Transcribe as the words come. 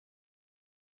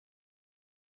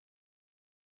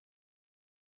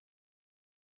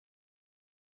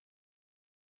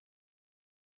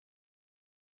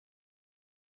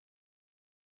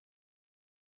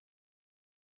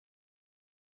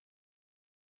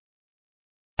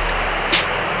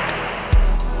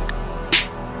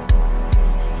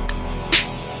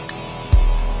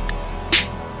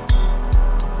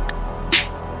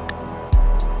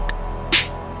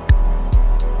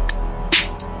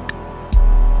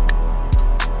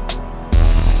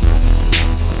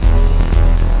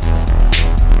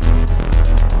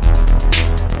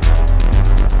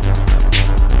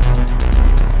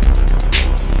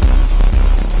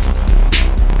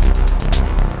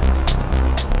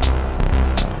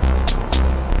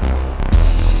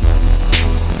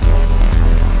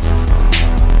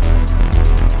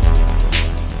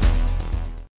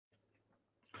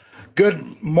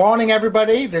Good morning,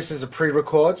 everybody. This is a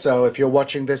pre-record, so if you're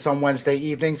watching this on Wednesday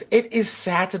evenings, it is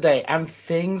Saturday and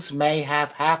things may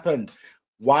have happened.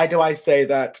 Why do I say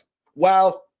that?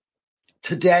 Well,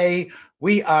 today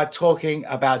we are talking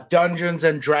about Dungeons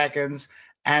and Dragons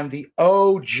and the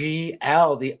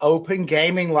OGL, the Open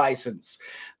Gaming License.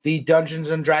 The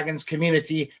Dungeons and Dragons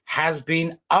community has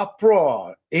been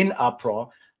in uproar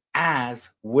as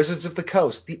Wizards of the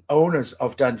Coast, the owners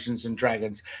of Dungeons and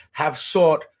Dragons, have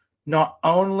sought not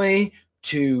only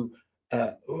to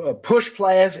push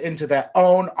players into their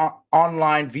own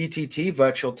online VTT,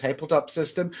 virtual tabletop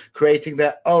system, creating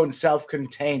their own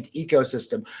self-contained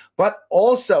ecosystem, but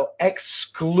also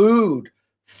exclude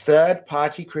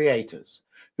third-party creators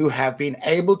who have been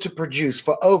able to produce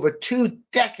for over 2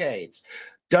 decades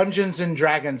Dungeons and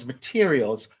Dragons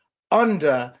materials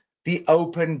under the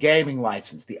Open Gaming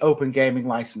License. The Open Gaming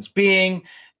License being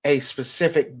a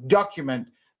specific document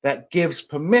that gives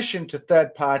permission to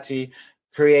third-party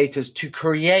creators to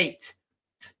create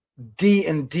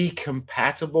D&D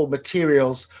compatible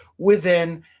materials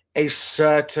within a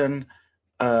certain,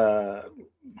 how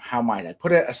might I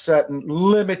put it, a certain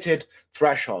limited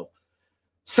threshold.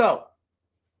 So,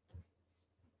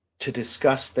 to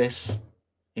discuss this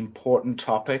important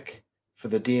topic for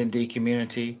the D&D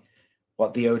community,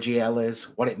 what the OGL is,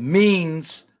 what it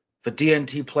means for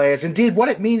D&D players, indeed what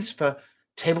it means for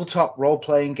tabletop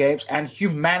role-playing games and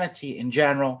humanity in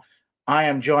general, I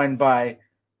am joined by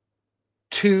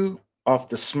two of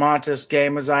the smartest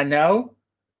gamers I know,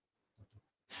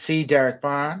 C. Derek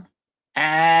Byrne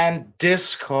and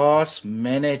Discourse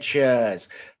Miniatures.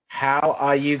 How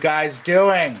are you guys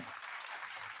doing?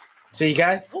 See, you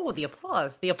guys? Oh, the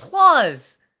applause. The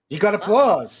applause. You got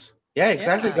applause. Yeah,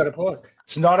 exactly. Yeah. You got applause.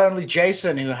 It's not only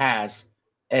Jason who has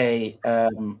a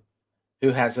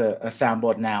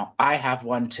soundboard now. I have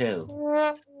one too.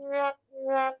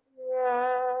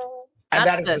 And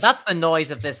That's the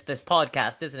noise of this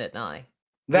podcast, isn't it, now? At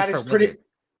that least is for pretty Wizard.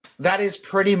 that is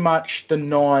pretty much the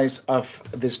noise of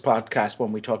this podcast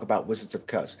when we talk about Wizards of the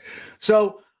Coast.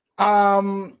 So,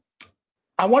 I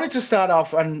wanted to start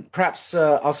off, and perhaps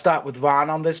I'll start with Vaughn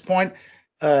on this point.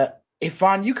 If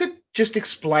Vaughn, you could just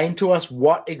explain to us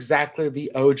what exactly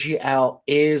the OGL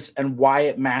is and why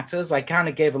it matters. I kind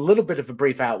of gave a little bit of a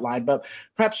brief outline, but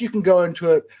perhaps you can go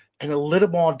into it in a little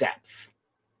more depth.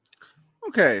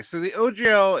 Okay, so the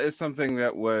OGL is something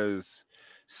that was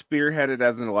spearheaded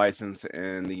as a license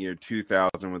in the year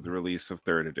 2000 with the release of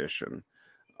third edition.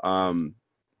 Um,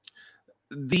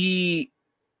 the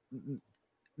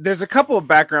there's a couple of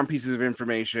background pieces of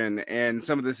information, and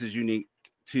some of this is unique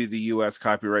to the U.S.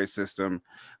 copyright system.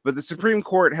 But the Supreme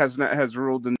Court has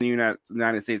ruled in the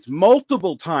United States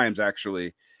multiple times,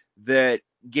 actually, that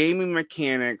gaming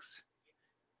mechanics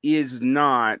is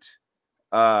not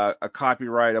a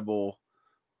copyrightable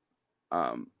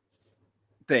um,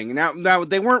 thing. Now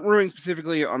they weren't ruling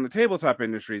specifically on the tabletop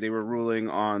industry; they were ruling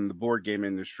on the board game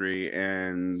industry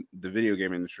and the video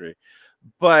game industry.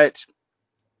 But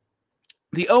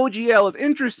the OGL is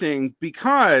interesting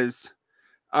because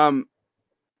um,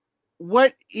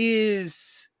 what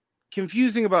is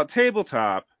confusing about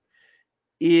tabletop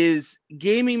is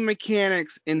gaming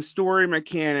mechanics and story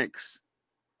mechanics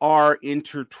are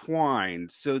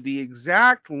intertwined. So the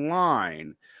exact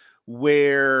line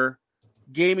where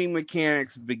gaming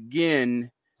mechanics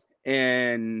begin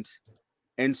and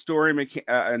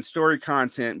story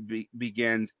content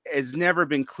begins has never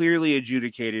been clearly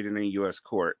adjudicated in a U.S.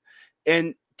 court.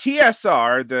 And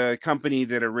TSR, the company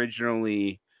that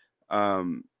originally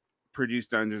produced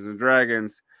Dungeons and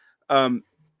Dragons,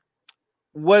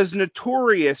 was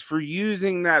notorious for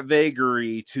using that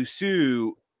vagary to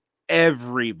sue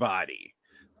everybody.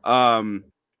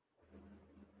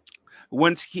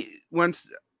 Once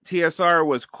TSR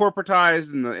was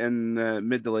corporatized in the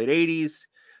mid to late 80s,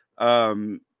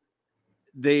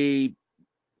 they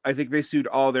I think they sued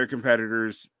all their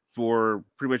competitors for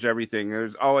pretty much everything.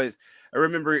 I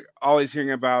remember always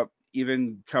hearing about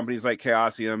even companies like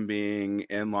Chaosium being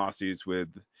in lawsuits with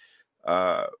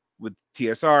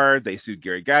TSR. They sued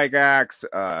Gary Gygax.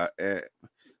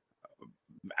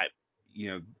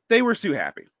 They were sue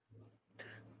happy.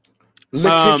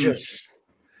 Litigious.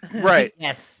 Right.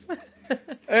 Yes.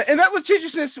 And that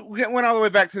litigiousness went all the way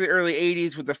back to the early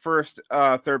 80s with the first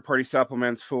third-party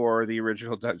supplements for the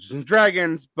original Dungeons and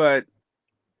Dragons, but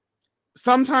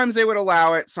sometimes they would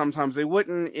allow it, sometimes they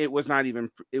wouldn't. It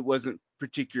wasn't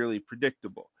particularly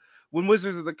predictable. When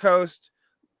Wizards of the Coast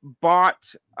bought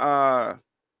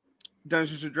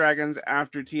Dungeons and Dragons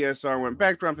after TSR went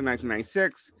bankrupt in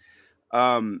 1996,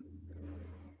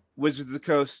 Wizards of the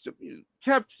Coast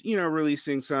kept,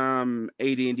 releasing some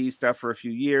AD&D stuff for a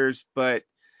few years, but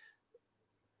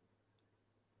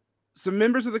some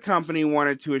members of the company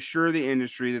wanted to assure the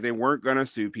industry that they weren't going to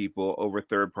sue people over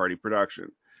third-party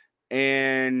production.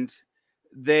 And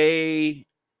they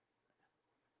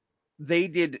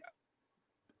did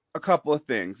a couple of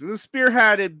things. This was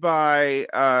spearheaded by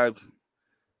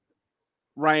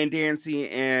Ryan Dancy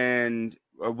and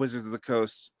Wizards of the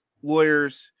Coast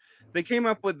lawyers. They came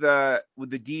up with the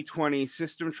D20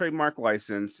 system trademark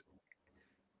license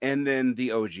and then the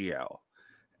OGL.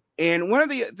 And one of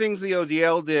the things the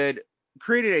OGL did,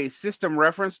 created a system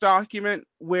reference document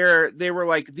where they were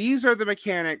like, these are the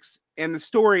mechanics and the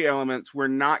story elements we're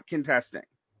not contesting.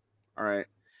 All right.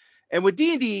 And with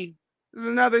D&D, this is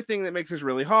another thing that makes this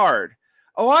really hard.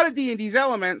 A lot of D&D's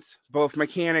elements, both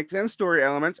mechanics and story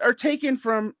elements, are taken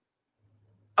from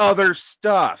other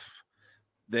stuff.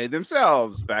 They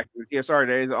themselves, back in the TSR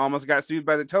days, almost got sued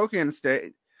by the Tolkien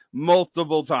estate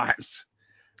multiple times.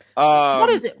 What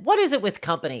is it? What is it with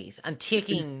companies and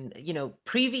taking,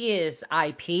 previous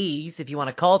IPs, if you want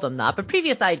to call them that, but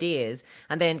previous ideas,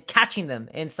 and then catching them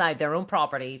inside their own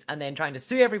properties, and then trying to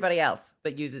sue everybody else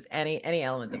that uses any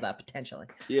element of that potentially?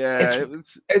 Yeah,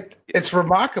 it's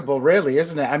remarkable, really,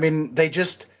 isn't it? I mean,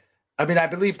 I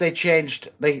believe they changed.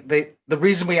 The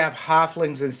reason we have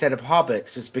halflings instead of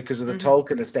hobbits is because of the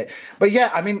Tolkien estate. But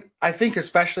yeah, I mean, I think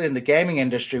especially in the gaming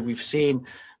industry, we've seen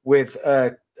with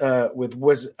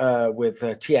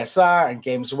TSR and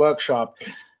Games Workshop,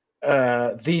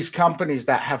 these companies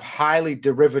that have highly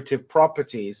derivative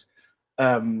properties,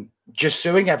 just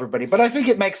suing everybody. But I think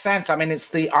it makes sense. I mean, it's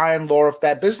the iron law of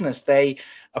their business. They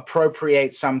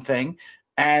appropriate something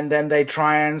and then they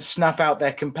try and snuff out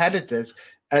their competitors.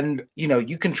 And,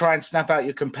 you can try and snuff out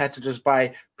your competitors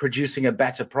by producing a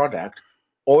better product,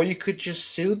 or you could just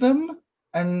sue them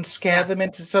and scare them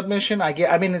into submission. There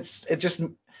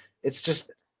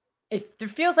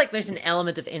feels like there's an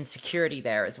element of insecurity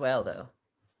there as well, though.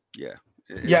 Yeah.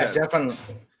 Yeah, definitely.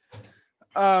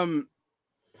 To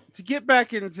get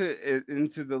back into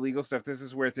the legal stuff, this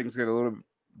is where things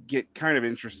get kind of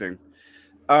interesting.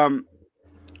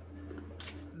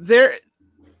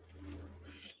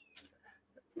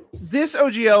 This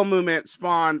OGL movement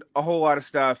spawned a whole lot of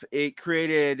stuff. It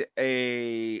created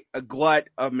a glut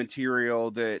of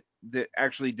material that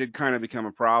actually did kind of become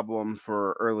a problem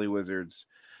for early Wizards.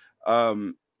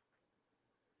 But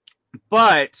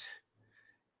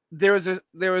there was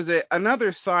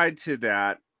another side to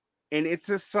that, and it's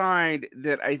a side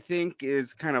that I think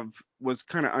was kind of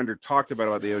under talked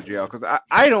about the OGL, because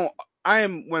I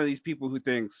am one of these people who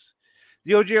thinks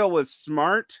the OGL was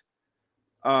smart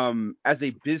as a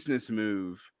business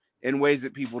move in ways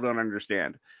that people don't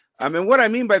understand. And what I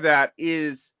mean by that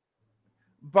is,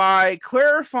 by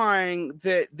clarifying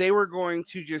that they were going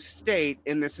to just state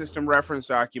in the system reference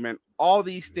document all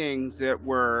these things they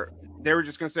were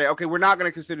just going to say, okay, we're not going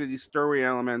to consider these story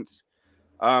elements.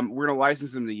 We're going to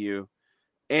license them to you,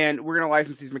 and we're going to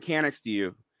license these mechanics to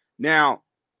you. Now,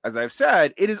 as I've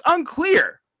said, it is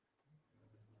unclear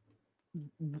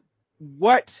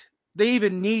what they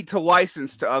even need to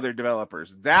license to other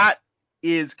developers. That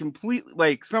is completely,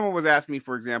 like, someone was asking me,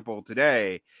 for example,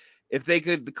 today, if they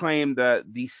could claim the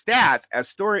stats as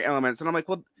story elements, and I'm like,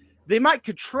 well, they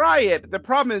could try it, but the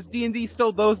problem is D&D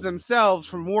stole those themselves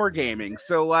from wargaming.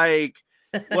 So like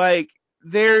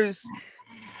there's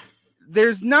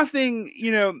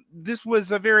nothing, this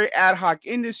was a very ad hoc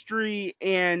industry,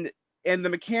 and the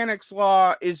mechanics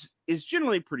law is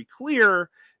generally pretty clear.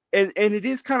 And it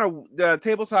is kind of, the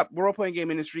tabletop role-playing game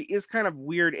industry is kind of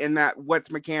weird in that what's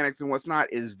mechanics and what's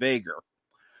not is vaguer.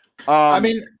 I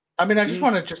just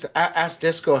want to ask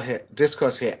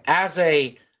Discourse here, as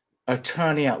a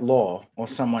attorney at law, or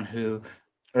someone who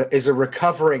is a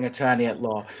recovering attorney at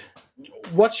law.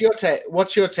 What's your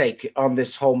take on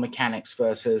this whole mechanics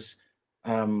versus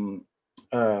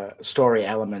story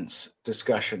elements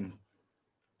discussion?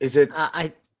 Is it?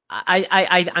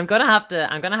 I'm gonna have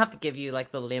to give you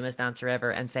like the lamest answer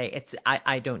ever and say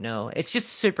I don't know. It's just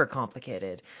super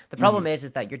complicated. The problem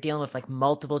is that you're dealing with like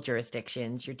multiple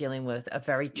jurisdictions. You're dealing with a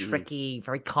very tricky,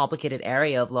 very complicated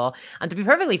area of law. And to be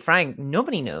perfectly frank,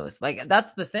 nobody knows. Like,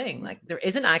 that's the thing. Like, there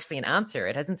isn't actually an answer.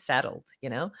 It hasn't settled,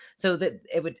 So that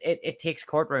it takes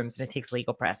courtrooms and it takes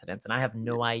legal precedents, and I have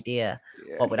no idea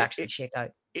what would actually shake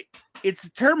out. It's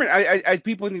determined. I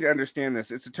people need to understand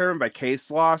this. It's determined by case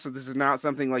law, so this is not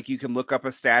something like you can look up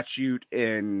a statute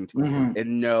and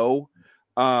know.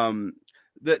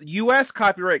 The U.S.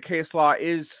 copyright case law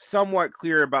is somewhat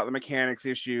clear about the mechanics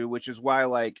issue, which is why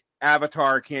like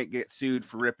Avatar can't get sued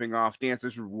for ripping off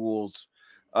Dances with Rules,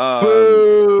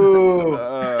 Boo!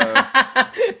 I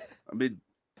mean,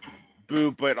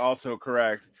 boo, but also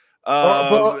correct.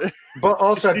 But, but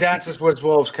also, Dances with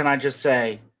Wolves, can I just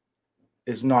say,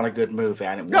 is not a good movie,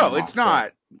 and it won no, an it's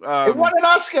Oscar. not. It won an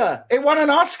Oscar. It won an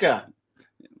Oscar.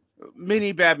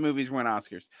 Many bad movies win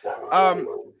Oscars.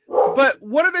 But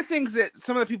one of the things that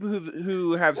some of the people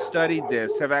who have studied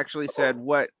this have actually said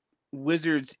what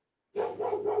Wizards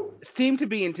seem to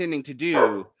be intending to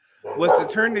do was to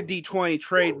turn the D20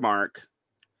 trademark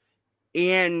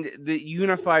and the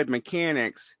unified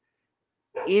mechanics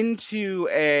into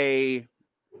a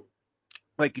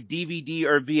like a DVD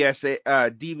or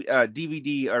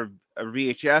DVD or a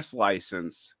VHS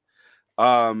license,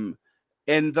 and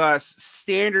thus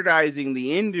standardizing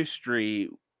the industry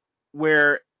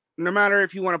where no matter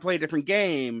if you want to play a different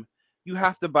game, you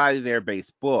have to buy their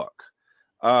base book.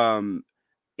 And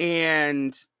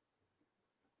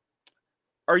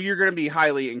or you're going to be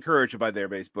highly encouraged by their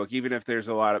base book, even if there's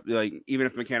a lot of even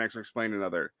if mechanics are explained in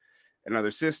other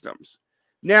systems.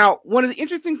 Now, one of the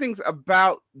interesting things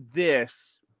about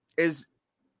this is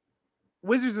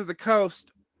Wizards of the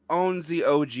Coast owns the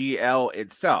OGL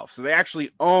itself, so they actually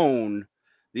own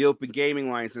the Open Gaming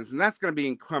License, and that's going to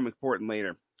become important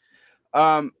later.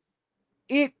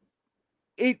 It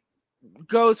it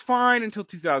goes fine until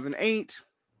 2008.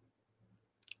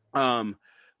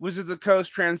 Wizards of the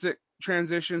Coast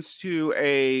transitions to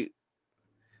a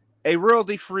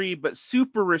royalty-free but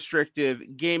super restrictive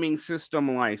gaming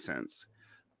system license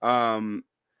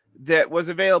that was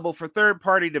available for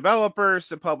third-party developers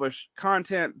to publish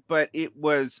content, but it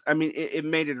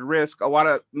made it a risk.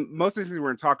 Most of the things we're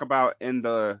going to talk about in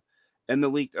the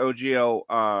leaked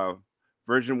OGL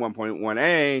version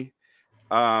 1.1a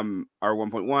or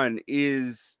 1.1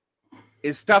 is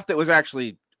stuff that was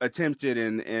actually attempted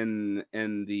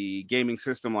in the gaming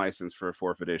system license for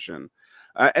 4th edition.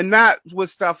 And that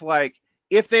was stuff like,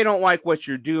 if they don't like what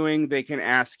you're doing, they can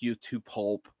ask you to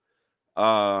pulp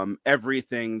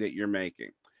everything that you're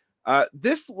making.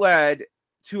 This led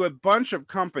to a bunch of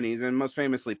companies, and most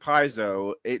famously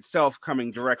Paizo itself,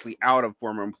 coming directly out of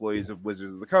former employees of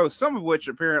Wizards of the Coast, some of which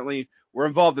apparently were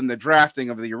involved in the drafting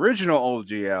of the original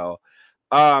OGL,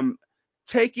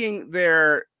 taking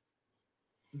their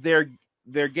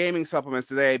gaming supplements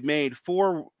that they had made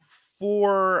for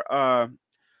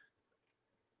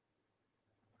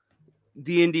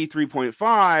D&D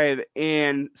 3.5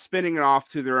 and spinning it off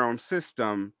to their own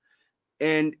system.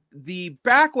 And the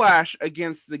backlash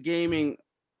against the gaming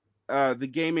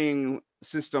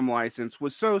system license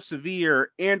was so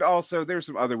severe, and also there's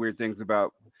some other weird things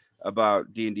about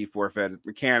D&D 4th Ed.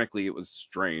 Mechanically, it was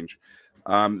strange.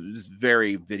 It was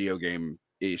very video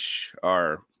game-ish.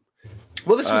 Well,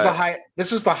 this was the height.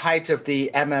 This was the height of the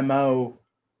MMO,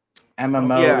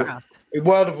 Yeah.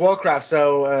 World of Warcraft.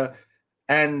 So,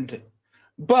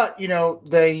 but you know,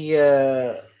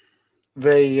 they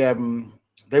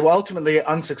were ultimately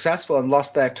unsuccessful and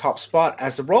lost their top spot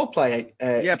as a role play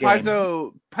game.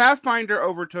 Paizo Pathfinder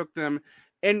overtook them,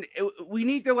 and we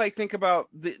need to think about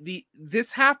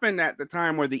this happened at the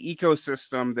time where the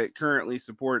ecosystem that currently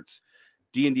supports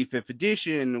D&D 5th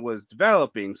edition was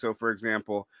developing. So, for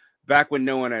example, back when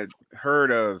no one had heard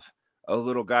of a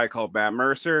little guy called Matt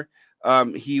Mercer,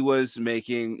 he was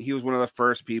one of the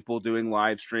first people doing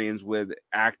live streams with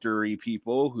actor-y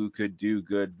people who could do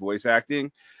good voice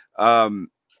acting. For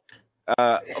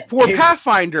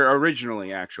Pathfinder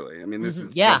originally, actually. I mean, this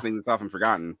is something that's often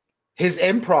forgotten. His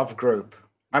improv group.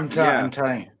 I'm telling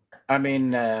you. I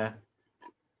mean,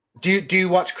 do you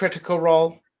watch Critical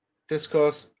Role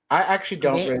Discourse? I actually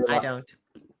don't really. I don't.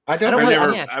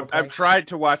 I've tried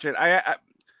to watch it. I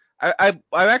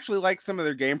actually like some of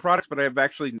their game products, but I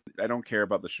don't care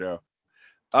about the show.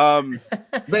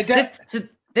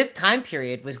 This time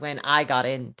period was when I got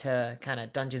into kind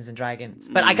of Dungeons and Dragons,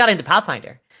 but I got into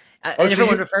Pathfinder, and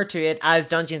everyone referred to it as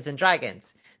Dungeons and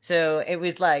Dragons. So it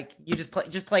was like you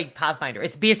just play Pathfinder.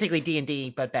 It's basically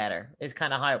D&D but better. Is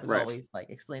kind of how it was always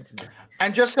explained to me.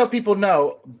 And just so people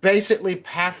know, basically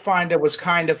Pathfinder was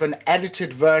kind of an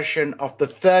edited version of the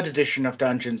 3rd edition of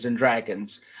Dungeons and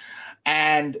Dragons.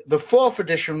 And the 4th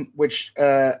edition, which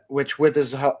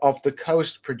Wizards of the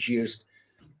Coast produced,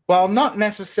 while not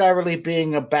necessarily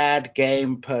being a bad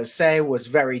game per se, was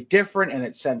very different in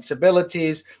its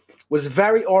sensibilities, was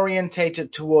very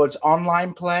orientated towards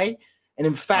online play, and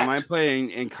in fact, online playing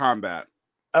in combat.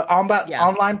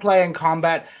 Online play and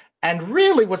combat, and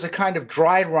really was a kind of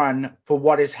dry run for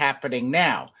what is happening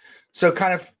now. So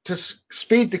kind of to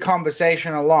speed the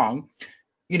conversation along,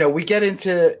 you know, we get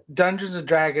into Dungeons and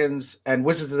Dragons and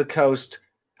Wizards of the Coast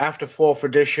after 4th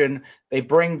edition. They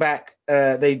bring back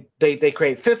they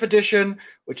create fifth edition,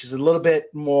 which is a little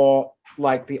bit more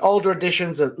like the older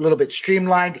editions, a little bit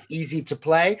streamlined, easy to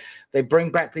play. They bring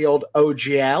back the old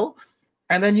OGL,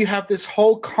 and then you have this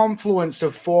whole confluence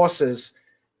of forces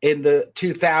in the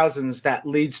 2000s that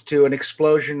leads to an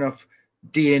explosion of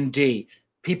D&D.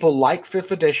 People like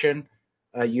fifth edition.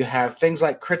 You have things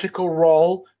like Critical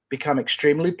Role become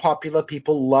extremely popular.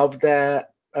 People love their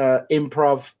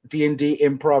improv D&D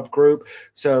improv group,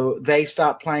 so they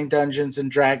start playing Dungeons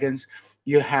and Dragons.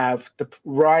 You have the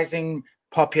rising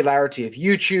popularity of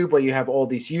YouTube, where you have all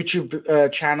these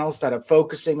YouTube channels that are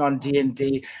focusing on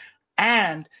D&D,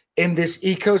 and in this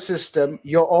ecosystem,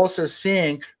 you're also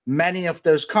seeing many of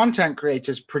those content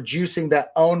creators producing their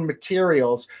own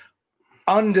materials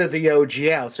under the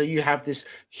OGL. So you have this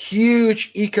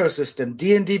huge ecosystem.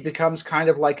 D&D becomes kind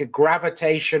of like a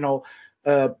gravitational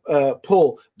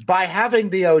pull. By having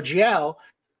the OGL,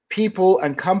 people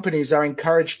and companies are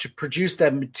encouraged to produce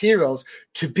their materials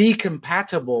to be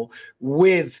compatible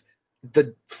with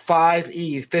the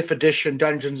 5e 5th edition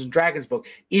Dungeons and Dragons book.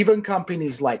 Even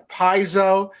companies like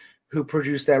Paizo, who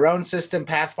produce their own system,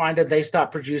 Pathfinder, they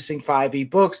start producing 5e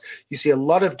books. You see a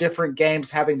lot of different games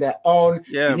having their own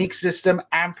unique system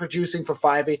and producing for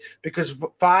 5e, because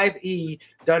 5e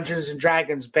Dungeons and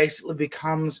Dragons basically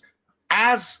becomes,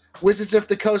 as Wizards of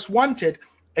the Coast wanted,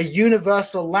 a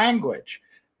universal language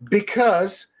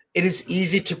because it is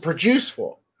easy to produce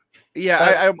for.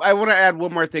 Yeah, I want to add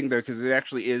one more thing there, because it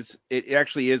actually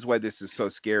is why this is so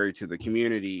scary to the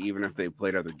community, even if they've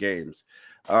played other games.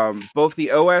 Both the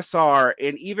OSR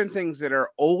and even things that are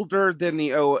older than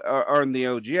the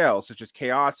OGL, such as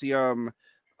Chaosium,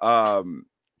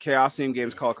 Chaosium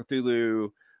games, Call of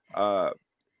Cthulhu,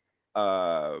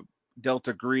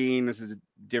 Delta Green. This is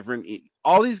different.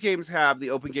 All these games have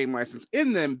the open game license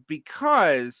in them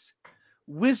because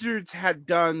Wizards had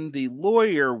done the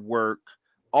lawyer work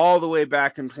all the way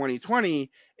back in 2020,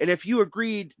 and if you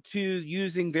agreed to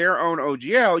using their own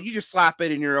OGL, you just slap it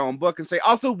in your own book and say,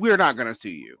 also, we're not going to sue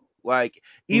you. Like,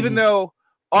 even though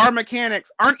our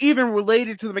mechanics aren't even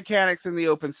related to the mechanics in the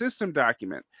open system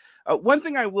document. One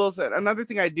thing I will say, another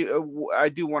thing I do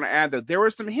want to add, though, there were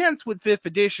some hints with 5th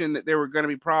edition that there were going to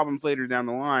be problems later down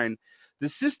the line. The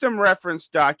system reference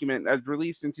document, as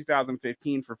released in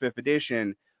 2015 for 5th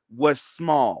edition, was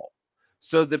small.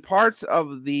 So the parts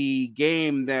of the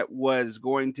game that was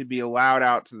going to be allowed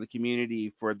out to the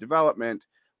community for development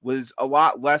was a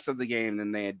lot less of the game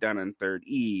than they had done in 3rd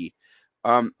E.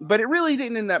 But it really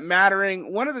didn't end up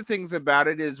mattering. One of the things about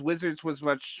it is Wizards was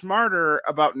much smarter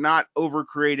about not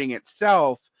overcreating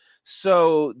itself.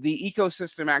 So the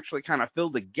ecosystem actually kind of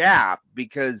filled a gap,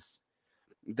 because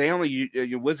they only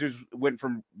Wizards went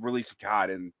from release,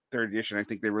 God, in 3rd edition, I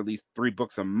think they released 3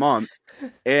 books a month,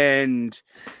 and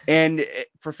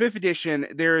for 5th edition,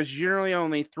 there is generally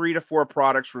only 3 to 4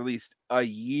 products released a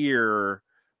year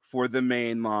for the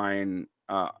mainline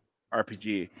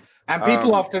RPG. And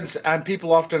people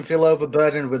often feel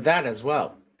overburdened with that as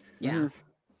well. Yeah.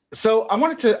 So I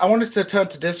wanted to turn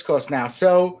to Discourse now.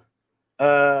 So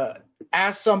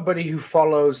as somebody who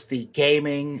follows the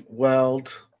gaming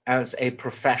world as a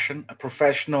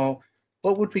professional,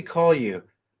 what would we call you?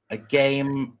 A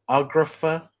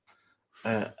gameographer?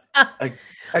 A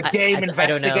game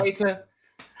investigator?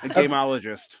 A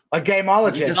gameologist. A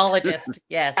gameologist. Gameologist,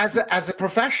 yes. As a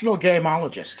professional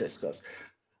gameologist, Discourse,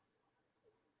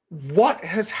 what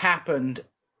has happened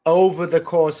over the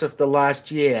course of the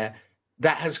last year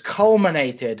that has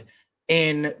culminated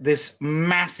in this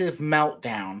massive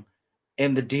meltdown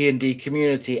in the D&D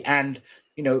community, and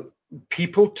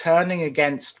people turning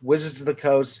against Wizards of the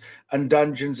Coast and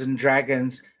Dungeons and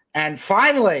Dragons, and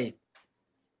finally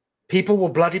people will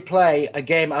bloody play a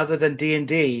game other than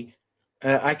D&D.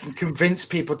 I can convince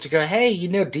people to go, hey,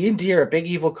 D&D are a big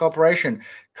evil corporation.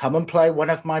 Come and play one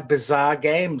of my bizarre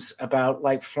games about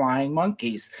like flying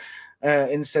monkeys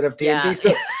instead of D&D. Yeah.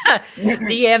 So,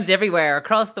 DMs everywhere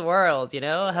across the world,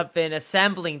 have been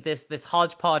assembling this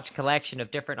hodgepodge collection of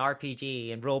different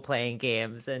RPG and role-playing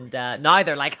games, and now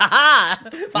they're like, haha,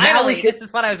 finally, this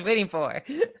is what I was waiting for.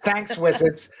 Thanks,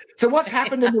 Wizards. So what's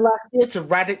happened in the last year to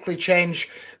radically change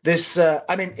this?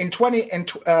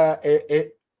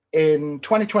 In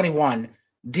 2021,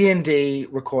 D&D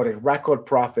recorded record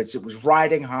profits. It was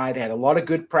riding high. They had a lot of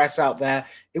good press out there.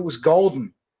 It was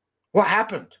golden. What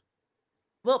happened?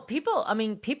 Well,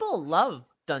 people love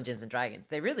Dungeons and Dragons.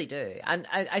 They really do. And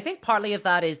I think partly of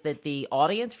that is that the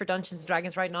audience for Dungeons and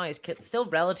Dragons right now is still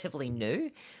relatively new.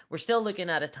 We're still looking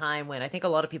at a time when I think a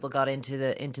lot of people got into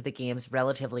the games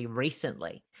relatively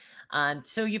recently. And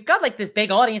so you've got like this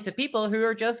big audience of people who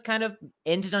are just kind of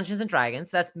into Dungeons and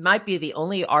Dragons. That might be the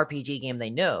only RPG game they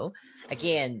know.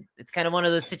 Again, it's kind of one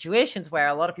of those situations where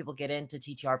a lot of people get into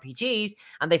TTRPGs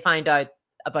and they find out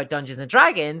about Dungeons and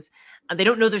Dragons and they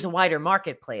don't know there's a wider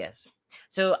marketplace.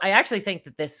 So I actually think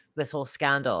that this whole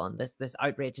scandal and this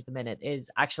outrage at the minute is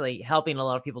actually helping a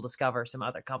lot of people discover some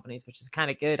other companies, which is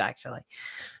kind of good actually.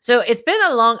 So I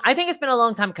think it's been a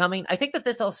long time coming. I think that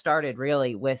this all started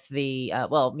really with the,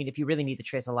 well, I mean, if you really need to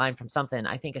trace a line from something,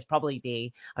 I think it's probably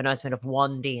the announcement of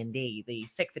 1D&D, the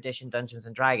 6th edition Dungeons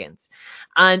and Dragons.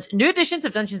 And new editions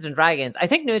of Dungeons and Dragons, I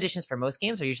think new editions for most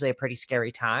games are usually a pretty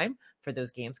scary time for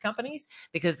those games companies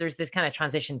because there's this kind of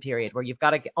transition period where you've got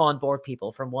to onboard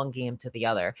people from one game to the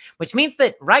other, which means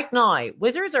that right now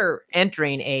Wizards are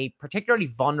entering a particularly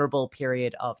vulnerable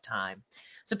period of time.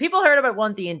 So people heard about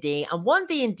 1D&D, and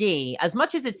 1D&D, as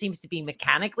much as it seems to be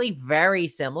mechanically very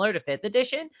similar to 5th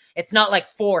edition, it's not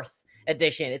like 4th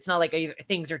edition. It's not like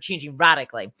things are changing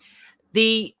radically.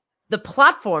 The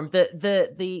platform,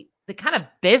 the kind of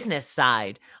business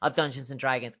side of Dungeons and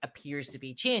Dragons appears to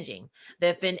be changing.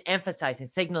 They've been emphasizing,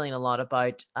 signaling a lot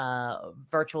about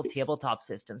virtual tabletop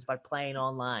systems, about playing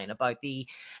online, about the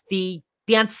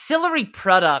ancillary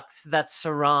products that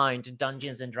surround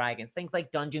Dungeons and Dragons, things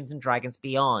like Dungeons and Dragons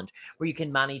Beyond, where you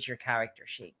can manage your character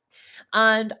sheet.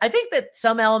 And I think that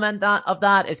some element of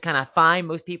that is kind of fine.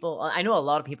 Most people, I know a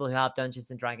lot of people who have Dungeons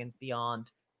and Dragons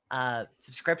Beyond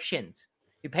subscriptions,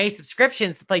 who pay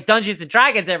subscriptions to play Dungeons and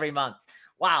Dragons every month.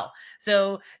 Wow.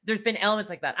 So there's been elements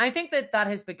like that. I think that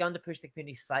has begun to push the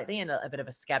community slightly in a bit of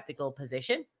a skeptical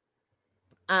position.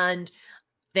 And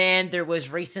then there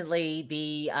was recently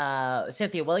the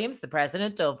Cynthia Williams, the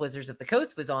president of Wizards of the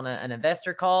Coast, was on an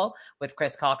investor call with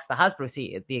Chris Cox, the Hasbro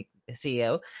the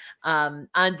CEO,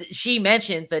 and she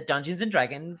mentioned that Dungeons and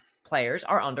Dragons players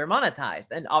are under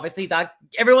monetized, and obviously that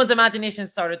everyone's imagination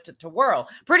started to whirl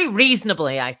pretty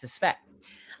reasonably, I suspect.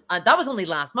 And that was only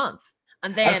last month.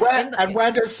 And then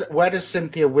where does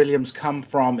Cynthia Williams come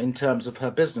from in terms of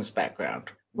her business background?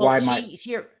 Well,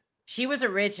 she was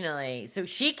originally, so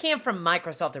she came from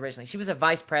Microsoft originally. She was a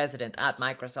vice president at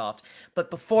Microsoft, but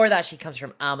before that she comes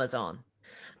from Amazon.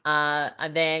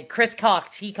 And then Chris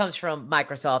Cox, he comes from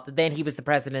Microsoft, and then he was the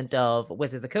president of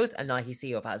Wizards of the Coast, and now he's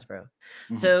CEO of Hasbro.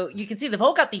 Mm-hmm. So you can see they've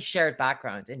all got these shared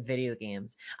backgrounds in video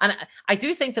games. And I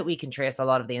do think that we can trace a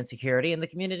lot of the insecurity in the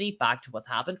community back to what's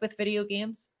happened with video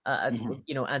games, as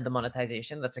you know, and the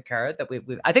monetization that's occurred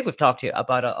that I think we've talked to you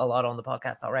about a lot on the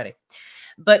podcast already.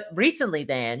 But recently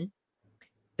then,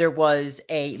 there was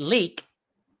a leak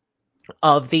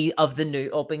of the new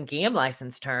open game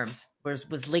license terms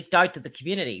was leaked out to the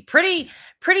community pretty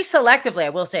selectively, I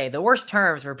will say. The worst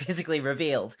terms were basically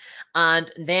revealed,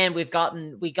 and then we got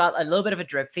a little bit of a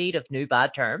drip feed of new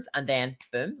bad terms, and then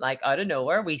boom, like out of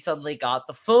nowhere, we suddenly got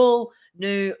the full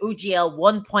new OGL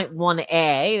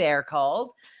 1.1a, they're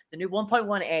called, the new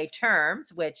 1.1a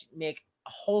terms, which make a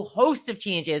whole host of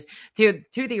changes to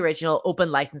the original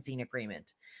open licensing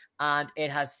agreement. And it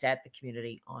has set the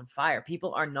community on fire.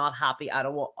 People are not happy at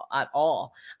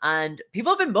all. And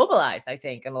people have been mobilized, I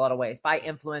think, in a lot of ways, by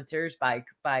influencers, by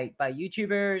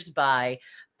YouTubers, by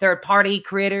third-party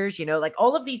creators. You know, like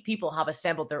all of these people have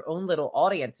assembled their own little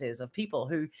audiences of people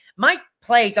who might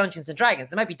play Dungeons and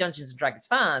Dragons. They might be Dungeons and Dragons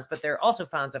fans, but they're also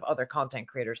fans of other content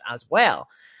creators as well.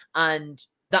 And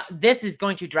this is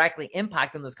going to directly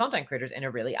impact on those content creators in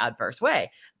a really adverse way.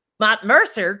 Matt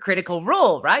Mercer, Critical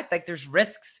Role, right? Like there's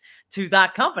risks to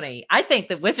that company. I think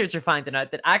that Wizards are finding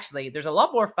out that actually there's a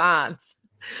lot more fans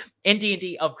in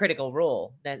D&D of Critical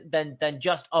Role than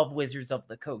just of Wizards of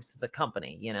the Coast, the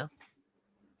company, you know?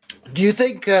 Do you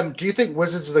think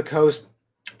Wizards of the Coast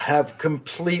have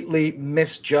completely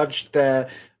misjudged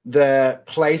their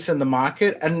place in the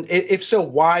market? And if so,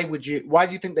 why do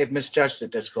you think they've misjudged the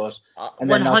discourse?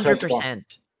 100%.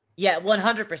 Yeah,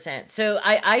 100%. So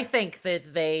I think that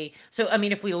I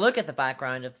mean, if we look at the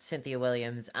background of Cynthia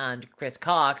Williams and Chris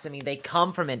Cox, I mean, they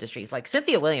come from industries like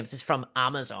Cynthia Williams is from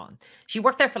Amazon. She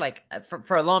worked there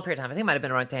for a long period of time. I think it might have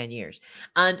been around 10 years.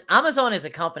 And Amazon is a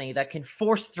company that can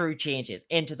force through changes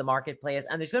into the marketplace,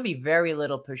 and there's going to be very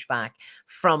little pushback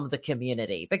from the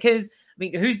community because, I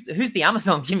mean, who's the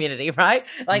Amazon community, right?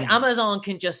 Like Amazon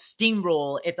can just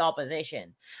steamroll its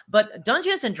opposition. But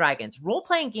Dungeons and Dragons,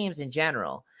 role-playing games in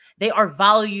general, they are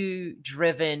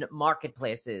value-driven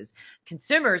marketplaces.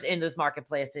 Consumers in those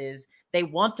marketplaces, they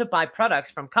want to buy products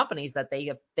from companies that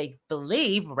they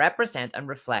believe represent and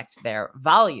reflect their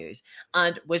values.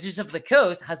 And Wizards of the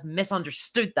Coast has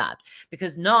misunderstood that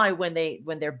because now when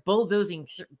they're bulldozing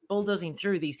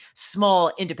through these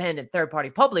small independent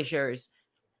third-party publishers,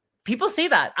 people see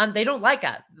that and they don't like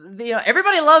it.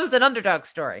 Everybody loves an underdog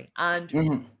story, and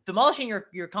Mhm. demolishing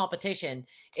your competition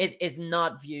is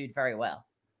not viewed very well.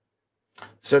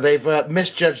 So they've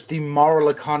misjudged the moral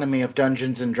economy of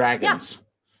Dungeons and Yeah, Dragons.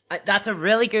 that's a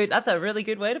really good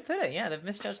way to put it. Yeah, they've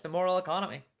misjudged the moral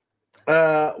economy.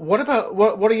 What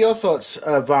are your thoughts,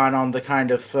 Van, on the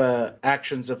kind of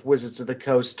actions of Wizards of the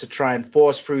Coast to try and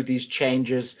force through these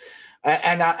changes?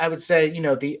 And I would say,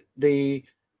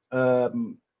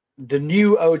 the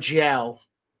new OGL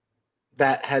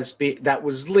that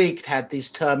was leaked had these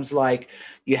terms like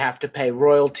you have to pay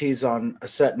royalties on a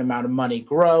certain amount of money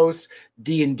gross.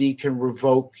 D&D can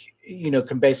revoke,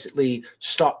 can basically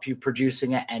stop you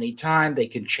producing at any time. They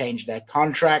can change their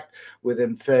contract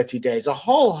within 30 days. A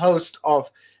whole host of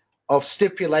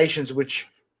stipulations which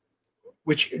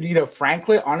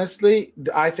frankly, honestly,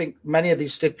 I think many of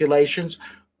these stipulations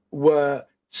were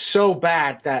so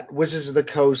bad that Wizards of the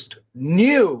Coast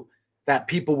knew that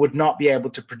people would not be able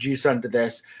to produce under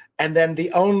this, and then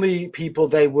the only people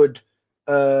they would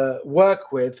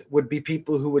work with would be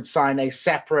people who would sign a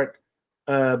separate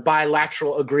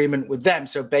bilateral agreement with them.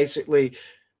 So basically,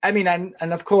 I mean, and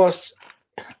of course,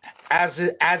 as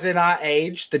in our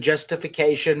age, the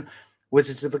justification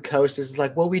Wizards of the Coast is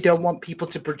like, well, we don't want people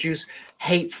to produce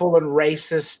hateful and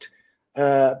racist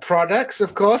products.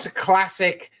 Of course, a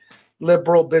classic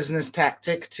liberal business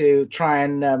tactic to try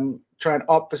and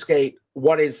obfuscate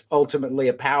what is ultimately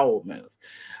a power move.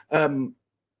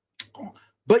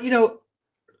 But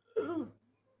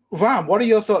Van, what are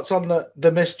your thoughts on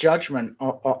the misjudgment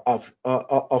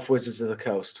of Wizards of the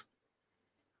Coast?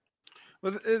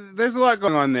 Well, there's a lot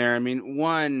going on there. I mean,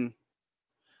 one,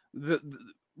 one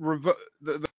of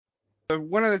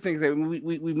the things that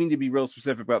we need to be real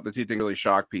specific about, the two things really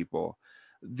shock people.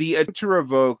 The attempt to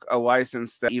revoke a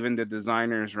license that even the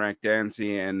designers, Rank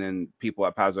Dancy, and then people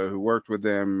at Paizo who worked with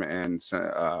them, and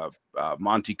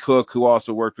Monty Cook, who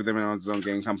also worked with them and owns his own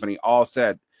game company, all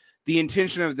said the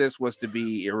intention of this was to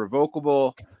be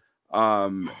irrevocable.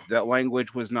 That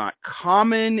language was not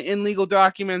common in legal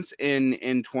documents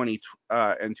in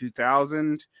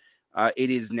 2000. It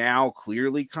is now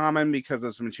clearly common because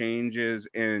of some changes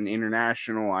in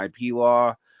international IP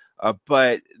law,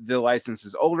 but the license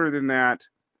is older than that.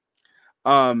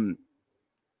 And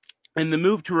the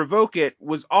move to revoke it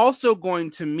was also going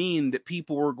to mean that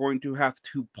people were going to have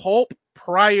to pulp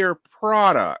prior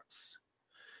products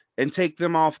and take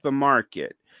them off the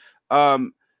market.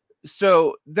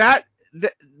 So that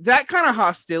kind of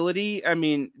hostility, I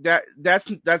mean, that's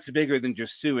bigger than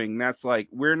just suing. That's like,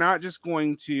 we're not just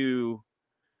going to,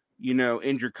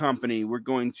 end your company. We're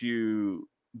going to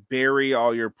bury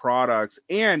all your products.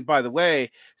 And by the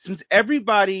way, since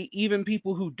everybody, even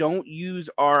people who don't use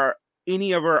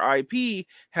any of our IP,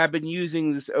 have been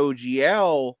using this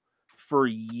OGL for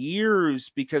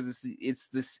years because it's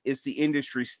the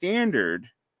industry standard.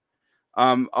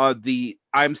 I'm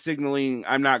signaling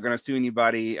I'm not going to sue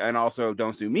anybody, and also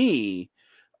don't sue me.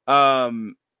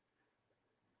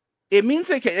 It means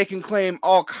they can claim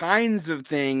all kinds of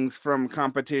things from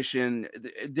competition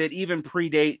that even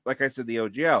predate, like I said, the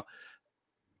OGL.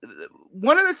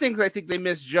 One of the things I think they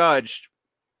misjudged,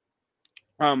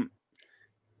 and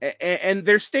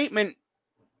their statement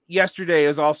yesterday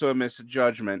is also a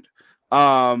misjudgment,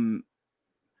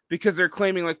 because they're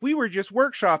claiming like, we were just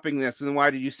workshopping this, and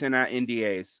why did you send out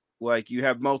NDAs? Like, you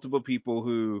have multiple people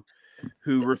who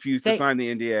refused to sign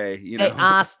the NDA.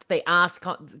 They asked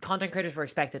content creators were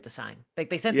expected to sign. Like,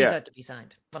 they sent these out to be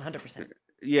signed, 100%.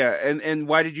 Yeah, and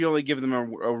why did you only give them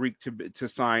a week to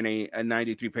sign a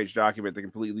 93-page document that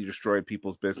completely destroyed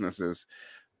people's businesses?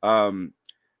 You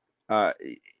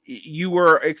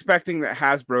were expecting that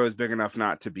Hasbro is big enough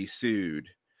not to be sued,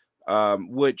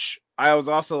 which I was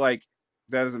also like,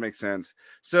 that doesn't make sense.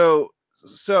 So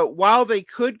while they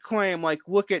could claim, like,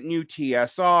 look at new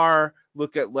TSR,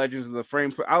 look at Legends of the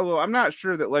Flame, although I'm not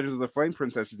sure that Legends of the Flame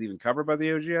Princess is even covered by the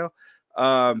OGL,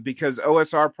 because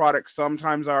OSR products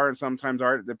sometimes are and sometimes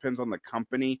aren't. It depends on the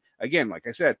company. Again, like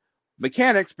I said,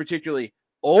 mechanics, particularly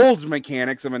old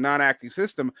mechanics of a non-active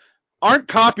system, aren't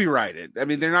copyrighted. I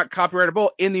mean, they're not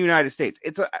copyrightable in the United States.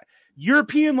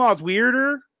 European law is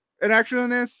weirder in action on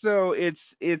this, so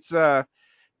it's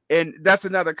and that's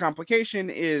another complication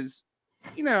is,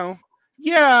 like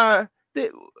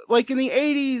in the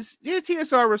 80s,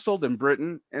 TSR was sold in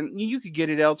Britain and you could get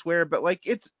it elsewhere, but like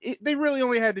they really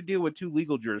only had to deal with two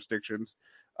legal jurisdictions,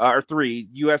 or three: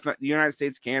 the United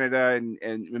States, Canada,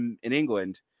 and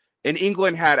England. And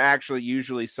England had actually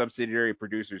usually subsidiary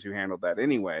producers who handled that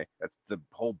anyway. That's the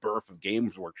whole birth of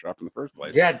Games Workshop in the first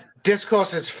place. Yeah,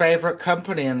 Discourse's favorite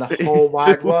company in the whole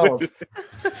wide world.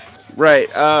 Right.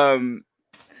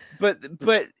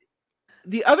 But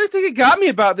the other thing that got me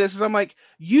about this is I'm like,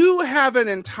 you have an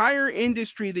entire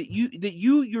industry that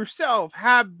you yourself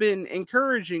have been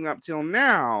encouraging up till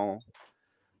now,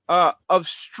 of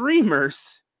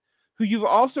streamers who you've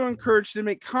also encouraged to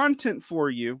make content for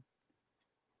you.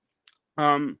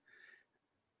 And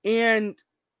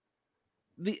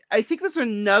I think that's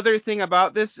another thing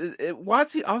about this.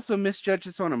 WotC also misjudged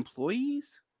its own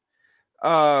employees.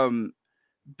 Um,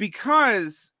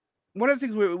 because one of the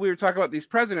things we were talking about, these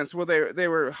presidents, well, they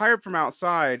were hired from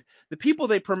outside. The people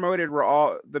they promoted were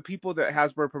all the people that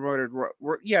Hasbro promoted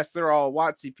were yes, they're all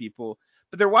WotC people,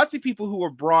 but they're WotC people who were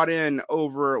brought in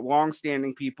over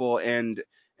longstanding people and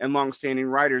longstanding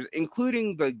writers,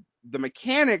 including the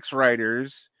mechanics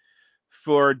writers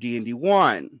for D&D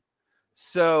 1.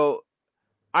 So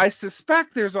I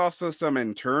suspect there's also some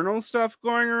internal stuff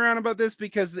going around about this,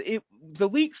 because the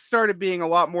leaks started being a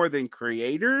lot more than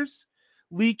creators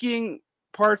leaking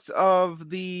parts of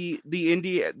the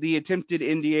attempted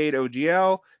Indie 8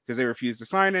 OGL because they refused to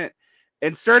sign it,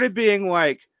 and started being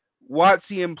like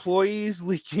WotC employees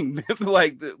leaking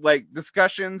like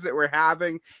discussions that we're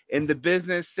having in the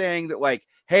business, saying that like,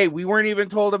 hey, we weren't even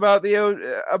told about the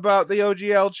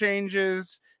OGL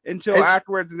changes until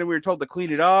afterwards, and then we were told to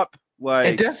clean it up.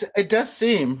 Like, it does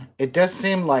seem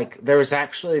like there is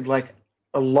actually like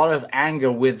a lot of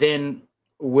anger within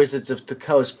Wizards of the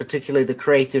Coast, particularly the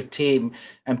creative team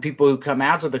and people who come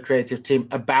out of the creative team,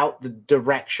 about the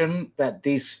direction that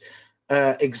these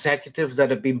executives that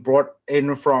have been brought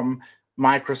in from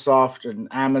Microsoft and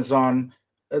Amazon,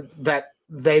 that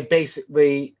they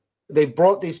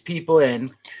brought these people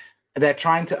in. They're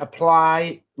trying to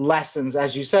apply lessons,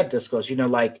 as you said, Discourse,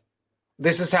 like,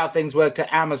 this is how things worked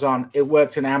at Amazon. It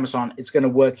worked in Amazon. It's going to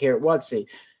work here at WotC.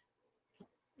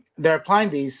 They're applying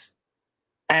these,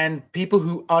 and people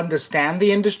who understand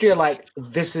the industry are like,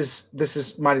 this is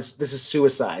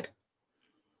suicide.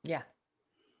 Yeah.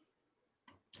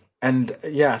 And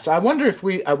yeah, so I wonder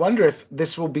if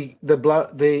this will be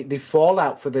the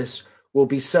fallout for this will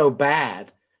be so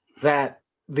bad that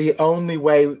the only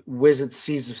way Wizards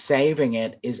sees of saving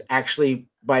it is actually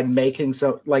by booting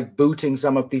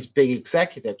some of these big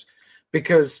executives,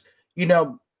 because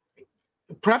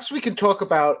perhaps we can talk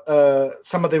about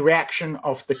some of the reaction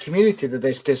of the community to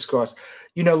this discourse.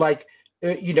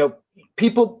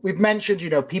 People, we've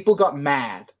mentioned, people got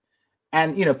mad,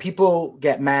 and people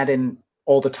get mad in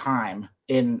all the time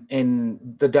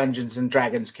in the Dungeons and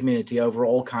Dragons community over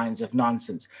all kinds of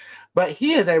nonsense. But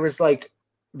here there was like,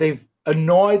 they've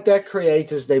annoyed their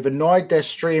creators, they've annoyed their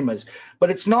streamers, but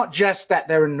it's not just that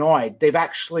they're annoyed. They've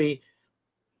actually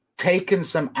taken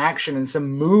some action, and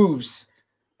some moves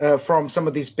from some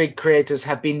of these big creators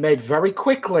have been made very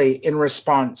quickly in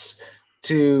response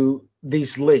to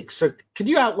these leaks. So could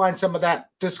you outline some of that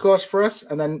discourse for us?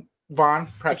 And then Vaughn,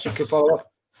 perhaps you could follow up.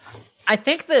 I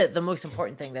think the most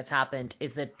important thing that's happened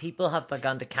is that people have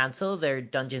begun to cancel their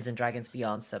Dungeons and Dragons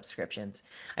Beyond subscriptions.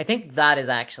 I think that is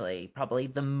actually probably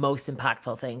the most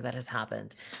impactful thing that has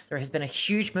happened. There has been a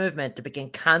huge movement to begin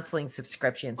canceling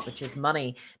subscriptions, which is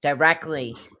money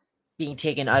directly being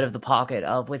taken out of the pocket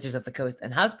of Wizards of the Coast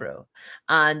and Hasbro.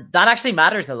 And that actually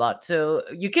matters a lot. So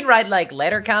you can write like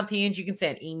letter campaigns, you can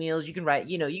send emails, you can write,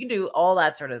 you can do all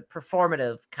that sort of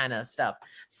performative kind of stuff.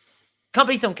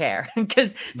 Companies don't care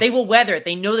because they will weather it.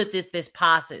 They know that this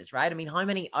passes, right? I mean, how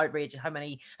many outrages, how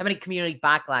many community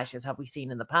backlashes have we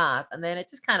seen in the past? And then it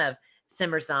just kind of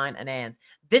simmers down and ends.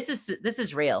 This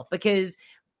is real, because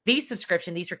these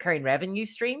recurring revenue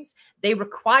streams, they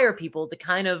require people to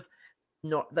kind of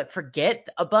forget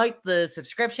about the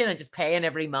subscription and just pay in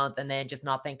every month and then just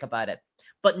not think about it.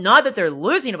 But now that they're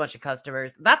losing a bunch of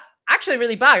customers, that's actually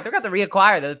really bad. They're going to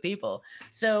reacquire those people.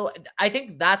 So I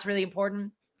think that's really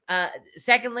important.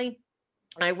 Secondly,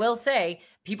 I will say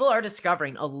people are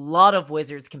discovering a lot of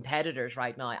Wizards competitors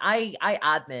right now. I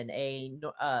admin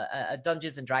a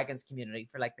Dungeons and Dragons community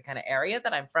for like the kind of area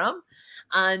that I'm from,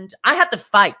 and I had to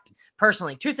fight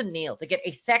personally tooth and nail to get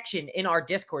a section in our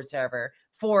Discord server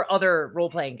for other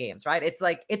role-playing games, right? It's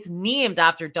like it's named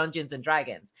after Dungeons and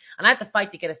Dragons, and I had to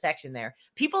fight to get a section there.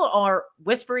 People are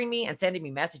whispering me and sending me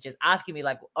messages asking me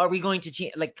like, are we going to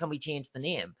change, like, can we change the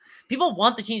name? People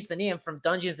want to change the name from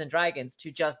Dungeons and Dragons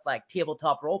to just like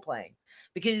tabletop role playing,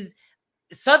 because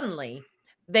suddenly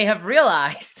they have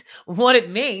realized what it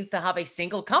means to have a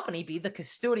single company be the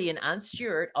custodian and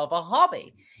steward of a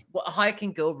hobby. How it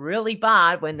can go really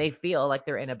bad when they feel like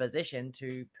they're in a position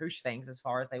to push things as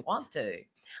far as they want to.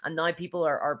 And now people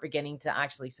are beginning to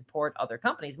actually support other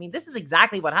companies. I mean, this is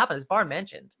exactly what happened, as Bar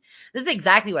mentioned. This is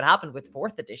exactly what happened with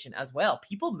 4th edition as well.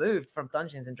 People moved from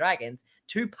Dungeons and Dragons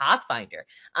to Pathfinder.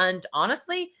 And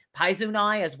honestly, Paizo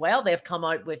now as well, they've come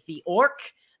out with the Orc,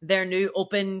 their new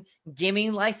open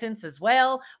gaming license as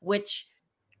well, which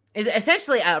is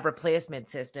essentially a replacement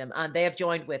system, and they have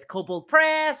joined with Kobold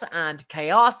Press and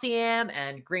Chaosium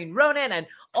and Green Ronin and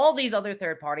all these other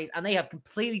third parties, and they have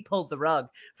completely pulled the rug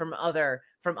from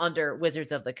under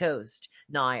Wizards of the Coast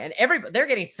now, and they're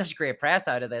getting such great press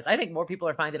out of this. I think more people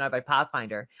are finding out about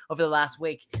Pathfinder over the last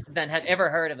week than had ever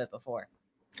heard of it before.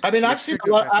 I mean, Yes, they're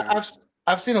doing that.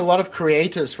 I've seen a lot of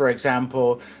creators, for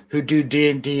example, who do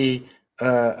D&D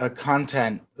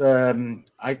content.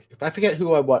 I forget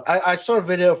who I saw a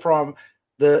video from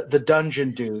the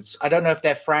Dungeon Dudes. I don't know if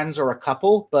they're friends or a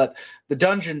couple, but the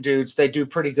Dungeon Dudes, they do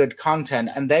pretty good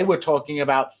content, and they were talking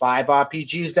about 5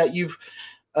 RPGs that you've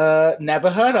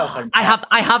never heard of. And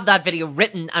I have that video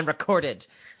written and recorded.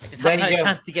 I just haven't had a go.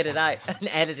 chance to get it out and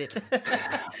edit it.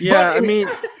 Yeah, I mean,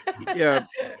 yeah.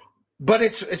 But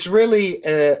it's really,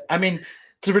 I mean,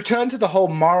 to return to the whole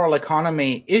moral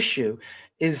economy issue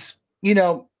is, in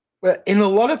a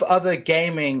lot of other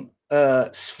gaming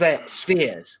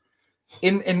spheres,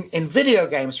 in video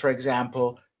games, for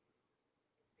example,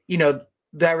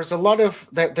 there is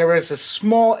a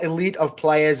small elite of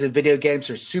players in video games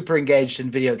who are super engaged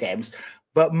in video games,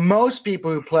 but most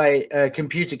people who play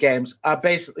computer games are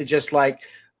basically just like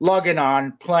logging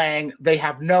on, playing. They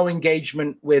have no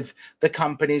engagement with the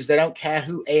companies. They don't care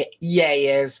who EA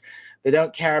is. They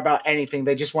don't care about anything.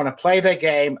 They just want to play their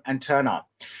game and turn on.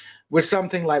 With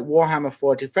something like Warhammer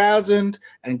 40,000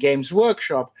 and Games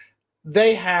Workshop,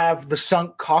 they have the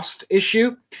sunk cost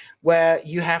issue where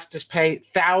you have to pay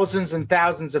thousands and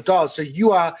thousands of dollars. So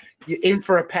you're in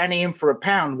for a penny, in for a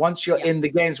pound. Once you're in the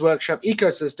Games Workshop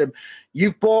ecosystem,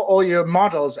 you've bought all your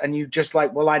models and you just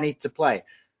like, well, I need to play.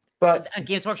 But and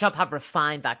Games Workshop have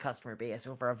refined that customer base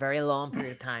over a very long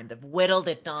period of time. They've whittled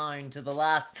it down to the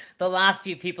last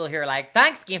few people who are like,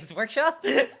 thanks, Games Workshop.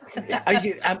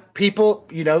 People,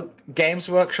 Games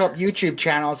Workshop YouTube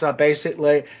channels are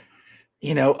basically,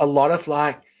 a lot of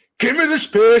like, give me the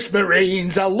Space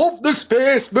Marines. I love the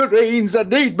Space Marines. I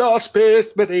need more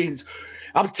Space Marines.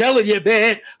 I'm telling you,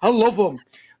 man, I love them.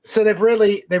 So they've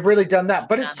really done that.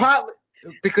 But it's partly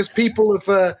because people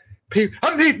have.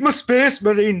 I need my Space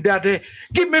Marine, Daddy.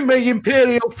 Give me my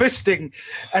Imperial fisting.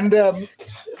 And then.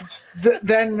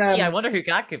 Yeah, I wonder who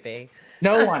that could be.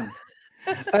 No one.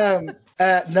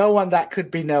 No one. That could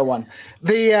be no one.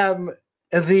 But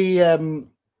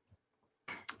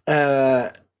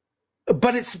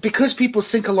it's because people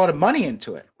sink a lot of money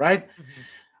into it, right? Mm-hmm.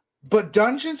 But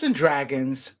Dungeons and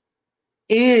Dragons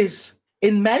is,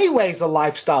 in many ways, a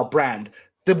lifestyle brand.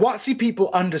 The WotC people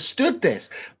understood this,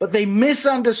 but they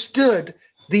misunderstood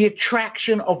the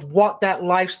attraction of what that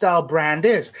lifestyle brand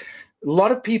is. A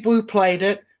lot of people who played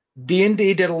it,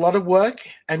 D&D did a lot of work,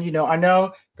 and I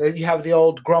know that you have the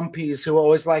old grumpies who are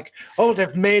always like, oh,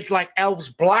 they've made like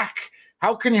elves black.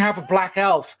 How can you have a black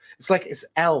elf? It's like, it's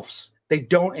elves. They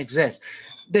don't exist.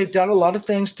 They've done a lot of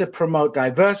things to promote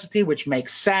diversity, which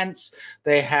makes sense.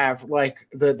 They have like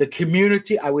the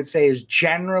community, I would say, is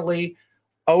generally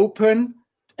open.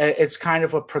 It's kind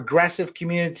of a progressive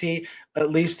community,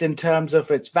 at least in terms of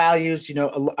its values.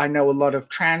 I know a lot of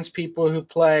trans people who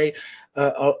play,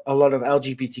 a lot of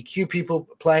LGBTQ people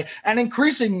play, and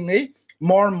increasingly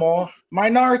more and more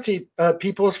minority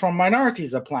people from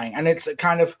minorities are playing, and it's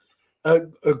kind of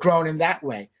grown in that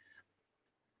way.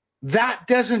 That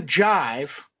doesn't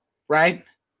jive, right,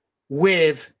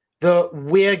 with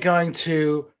we're going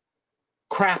to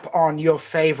crap on your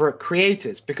favorite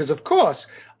creators, because of course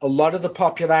a lot of the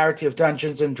popularity of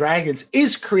Dungeons and Dragons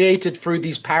is created through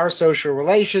these parasocial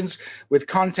relations with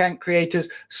content creators,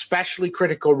 especially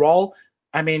Critical Role.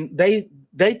 I mean,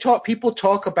 people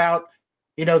talk about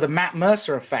the Matt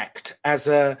Mercer effect as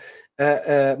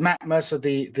Matt Mercer,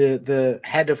 the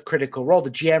head of Critical Role, the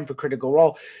GM for Critical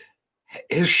Role,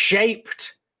 has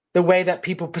shaped the way that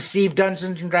people perceive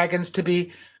Dungeons and Dragons to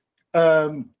be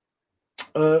how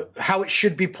it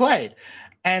should be played.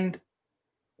 And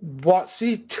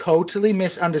WotC totally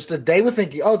misunderstood. They were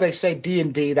thinking, oh, they say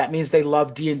D&D, that means they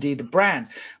love D&D, the brand.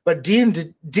 But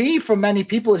D&D for many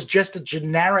people is just a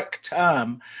generic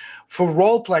term for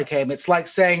role-play game. It's like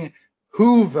saying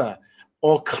Hoover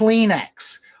or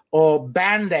Kleenex or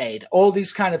Band-Aid, all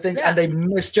these kind of things, and they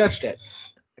misjudged it.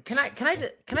 can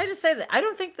I just say that I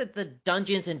don't think that the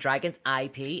Dungeons and Dragons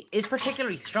IP is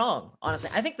particularly strong. Honestly,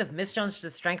 I think they've misjudged the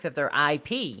strength of their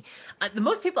IP. The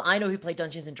most people I know who play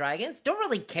Dungeons and Dragons don't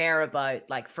really care about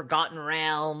like Forgotten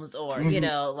Realms or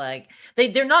like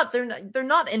they're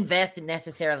not invested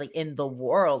necessarily in the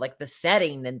world, like the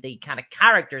setting and the kind of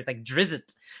characters like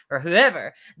Drizzt or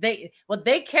whoever. What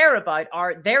they care about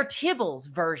are their Tibble's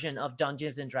version of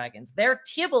Dungeons and Dragons, their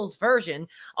Tibble's version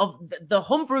of the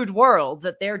homebrewed world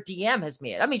that their DM has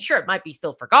made. I mean, sure, it might be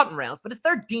still Forgotten Realms, but it's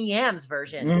their DM's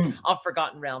version of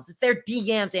Forgotten Realms. It's their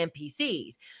DM's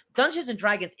NPCs. Dungeons and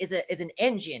Dragons is an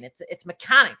engine. It's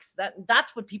mechanics.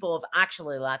 That's what people have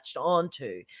actually latched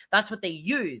onto. That's what they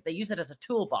use. They use it as a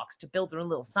toolbox to build their own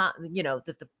little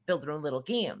to build their own little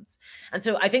games. And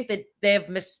so I think that they have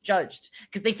misjudged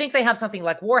because they think they have something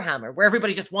like Warhammer where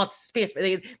everybody just wants space.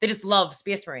 They just love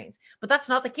Space Marines. But that's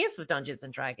not the case with Dungeons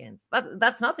and Dragons.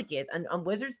 That's not the case. And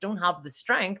Wizards don't have the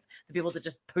strength to be able to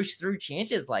just push through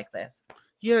changes like this.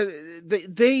 Yeah,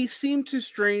 they seem to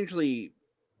strangely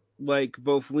like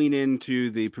both lean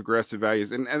into the progressive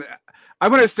values, and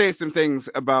I'm going to say some things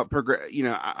about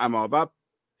I'm all about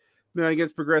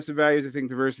against progressive values. I think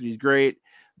diversity is great,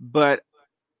 but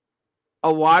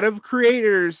a lot of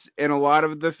creators and a lot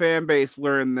of the fan base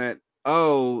learned that,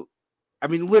 I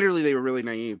mean, literally they were really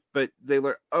naive, but they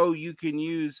learned, you can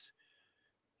use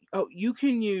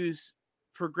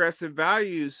progressive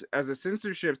values as a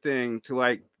censorship thing to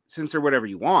like censor whatever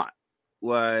you want,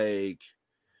 like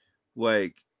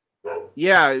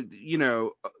yeah,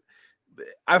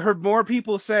 I've heard more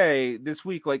people say this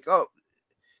week, like,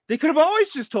 they could have always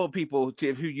just told people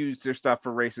who used their stuff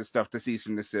for racist stuff to cease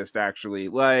and desist. Actually,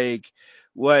 the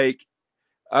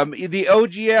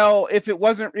OGL, if it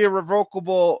wasn't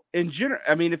irrevocable in general,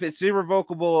 I mean, if it's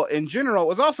irrevocable in general, it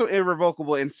was also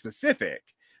irrevocable in specific.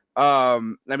 I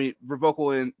mean,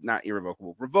 revocable in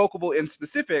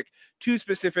specific to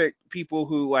specific people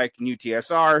who like New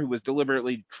TSR, who was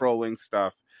deliberately trolling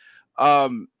stuff.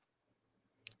 And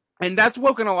that's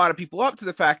woken a lot of people up to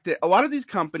the fact that a lot of these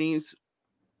companies,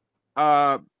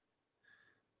 pinkwash,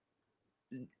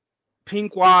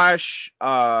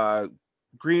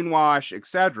 greenwash,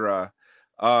 etc.,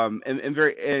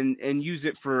 and use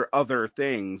it for other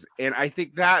things. And I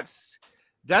think that's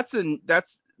a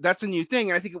new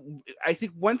thing. And I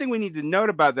think one thing we need to note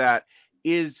about that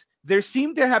is there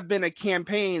seemed to have been a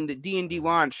campaign that D&D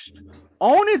launched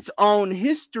on its own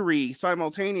history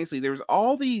simultaneously. There was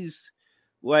all these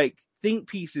like think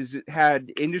pieces that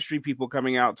had industry people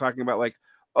coming out talking about like,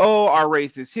 our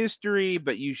race is history,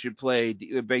 but you should play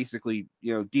basically,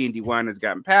 D&D 1 has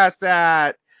gotten past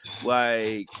that.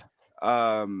 Like,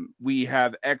 we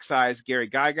have excised Gary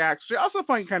Gygax, which I also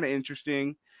find kind of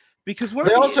interesting because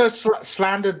they also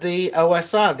slandered the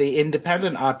OSR, the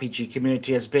independent RPG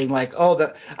community, as being like,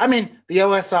 the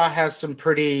OSR has some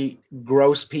pretty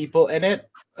gross people in it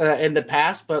in the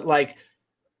past, but like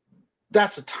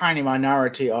that's a tiny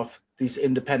minority of these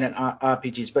independent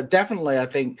RPGs. But definitely, I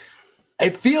think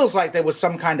it feels like there was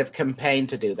some kind of campaign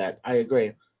to do that. I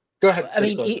agree. Go ahead. I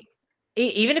mean,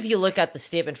 even if you look at the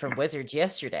statement from Wizards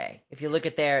yesterday, if you look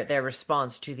at their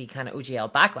response to the kind of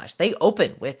OGL backlash, they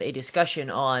open with a discussion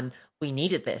on we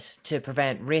needed this to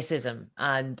prevent racism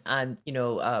and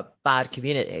bad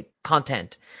community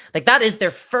content. Like that is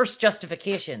their first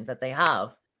justification that they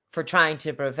have for trying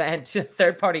to prevent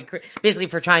third party, basically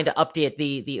for trying to update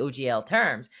the OGL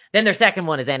terms. Then their second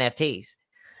one is NFTs.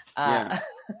 Yeah,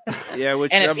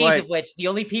 which NFTs of which the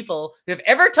only people who have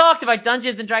ever talked about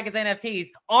Dungeons and Dragons NFTs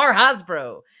are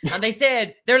Hasbro, and they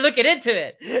said they're looking into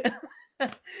it.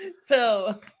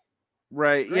 So,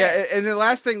 right, great. Yeah, and the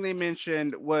last thing they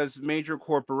mentioned was major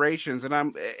corporations,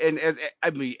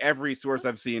 every source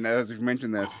I've seen as you've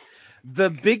mentioned this, the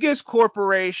biggest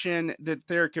corporation that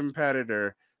their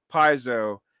competitor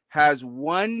Paizo has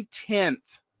 1/10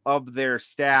 of their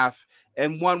staff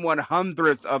and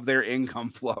 1/100th of their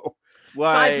income flow.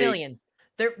 Like, 5 million.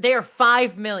 They are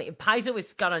 5 million. Paizo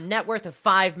has got a net worth of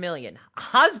 5 million.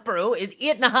 Hasbro is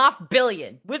 8.5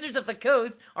 billion. Wizards of the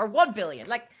Coast are 1 billion.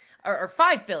 Or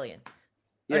 5 billion.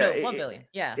 Yeah, or no, 1 billion.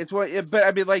 Yeah. It's what, but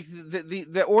I mean, like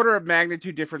the order of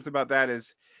magnitude difference about that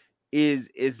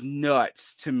is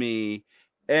nuts to me.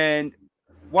 And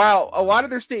while a lot of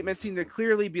their statements seem to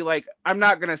clearly be like, I'm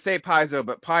not going to say Paizo,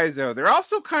 but Paizo, they're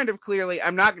also kind of clearly,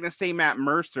 I'm not going to say Matt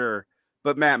Mercer,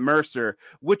 but Matt Mercer,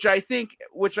 which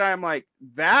I'm like,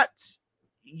 that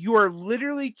you are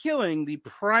literally killing the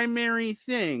primary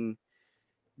thing.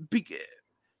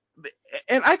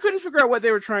 And I couldn't figure out what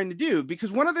they were trying to do,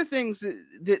 because one of the things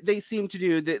that they seem to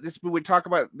do, that this would talk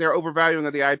about their overvaluing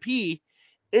of the IP,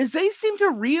 is they seem to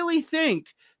really think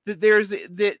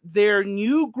that their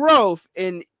new growth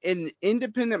in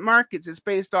independent markets is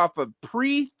based off of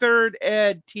pre-third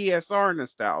ed TSR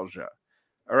nostalgia.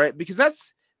 All right, because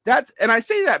that's and I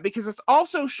say that because it's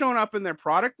also shown up in their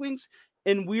product links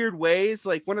in weird ways.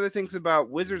 Like one of the things about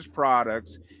Wizards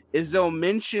products is they'll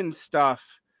mention stuff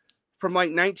from like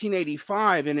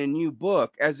 1985 in a new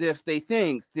book as if they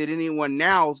think that anyone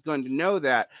now is going to know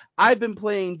that. I've been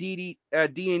playing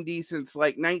D&D since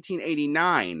like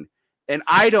 1989, and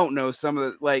I don't know some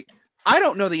of the, like, I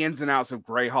don't know the ins and outs of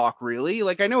Greyhawk really.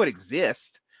 Like, I know it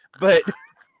exists, but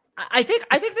I think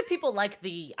that people like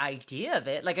the idea of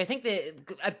it. Like I think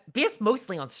that based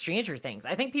mostly on Stranger Things.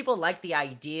 I think people like the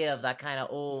idea of that kind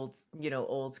of old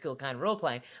school kind of role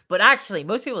playing. But actually,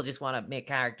 most people just want to make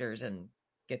characters and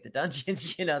get the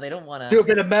dungeons. They don't want Do to. a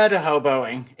bit of murder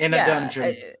hoboing in a Yeah,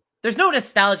 dungeon. there's no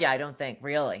nostalgia. I don't think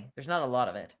really. There's not a lot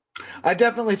of it. I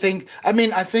definitely think. I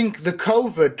mean, I think the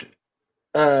COVID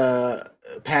uh,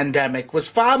 pandemic was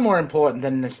far more important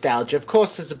than nostalgia. Of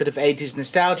course, there's a bit of 80s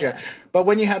nostalgia, Yeah. but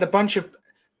when you had a bunch of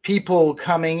people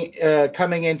coming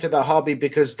into the hobby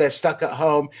because they're stuck at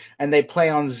home and they play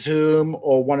on Zoom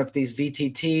or one of these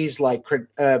VTTs like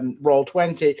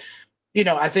Roll20,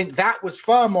 I think that was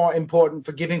far more important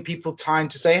for giving people time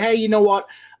to say, hey, you know what?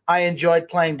 I enjoyed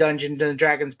playing Dungeons and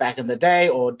Dragons back in the day,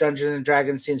 or Dungeons and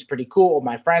Dragons seems pretty cool, or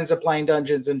my friends are playing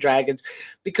Dungeons and Dragons.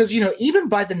 Because, even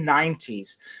by the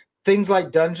 90s, things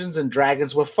like Dungeons and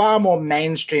Dragons were far more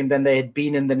mainstream than they had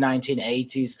been in the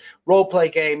 1980s.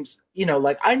 Roleplay games,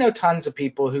 like I know tons of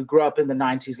people who grew up in the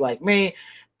 90s like me,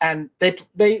 and they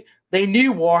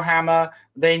knew Warhammer,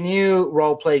 they knew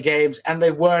roleplay games, and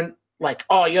they weren't like,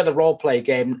 oh, you're the role play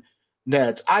game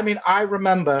nerds. I mean, I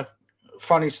remember,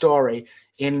 funny story,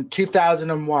 in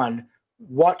 2001,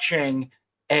 watching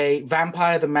a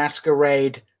Vampire the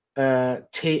Masquerade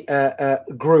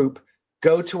group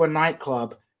go to a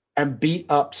nightclub and beat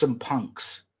up some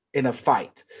punks in a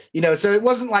fight. So it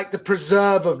wasn't like the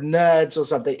preserve of nerds or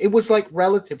something. It was like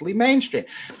relatively mainstream.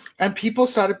 And people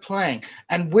started playing.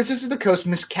 And Wizards of the Coast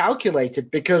miscalculated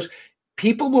because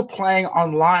people were playing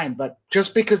online, but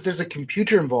just because there's a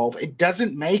computer involved, it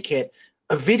doesn't make it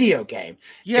a video game.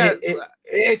 yeah.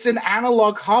 It's an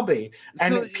analog hobby,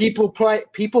 and So people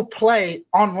play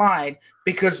online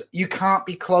because you can't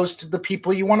be close to the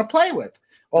people you want to play with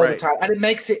all the right. time, and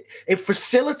it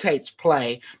facilitates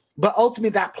play, but ultimately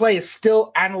that play is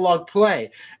still analog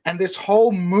play, and this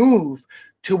whole move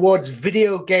towards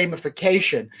video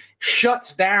gamification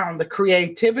shuts down the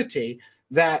creativity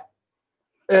that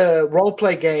role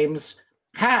play games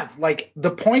have. Like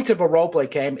the point of a role play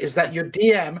game is that your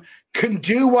DM can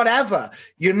do whatever.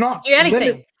 You're not Do limited.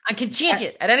 anything. I can change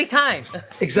it at any time.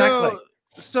 Exactly.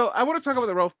 So I want to talk about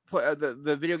the role play,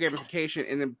 the video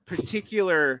gamification, and in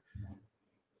particular,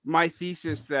 my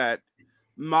thesis that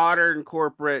modern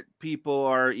corporate people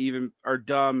are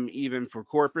dumb even for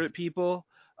corporate people,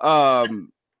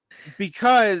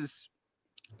 because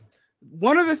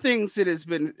one of the things that has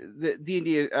been the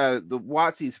D&D the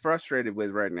WotC's frustrated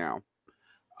with right now,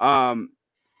 um,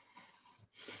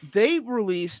 they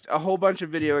released a whole bunch of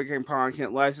video game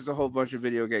content, licensed a whole bunch of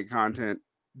video game content.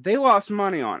 They lost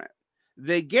money on it.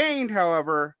 They gained,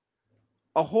 however,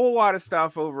 a whole lot of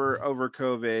stuff over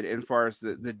COVID as far as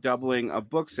the doubling of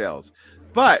book sales.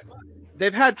 But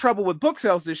they've had trouble with book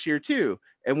sales this year too.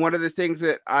 And one of the things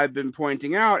that I've been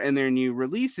pointing out in their new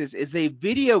releases is they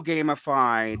video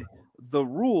gamified the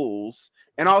rules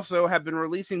and also have been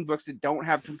releasing books that don't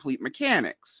have complete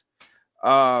mechanics.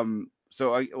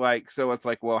 So it's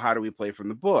like, well, how do we play from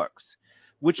the books?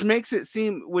 Which makes it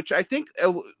seem, which I think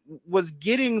was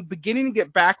beginning to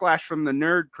get backlash from the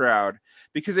nerd crowd,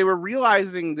 because they were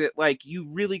realizing that like you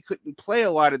really couldn't play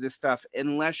a lot of this stuff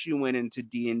unless you went into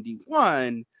D&D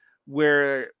 1,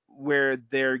 where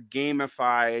their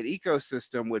gamified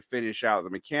ecosystem would finish out the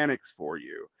mechanics for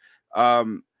you.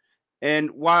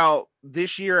 And while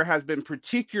this year has been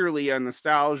particularly a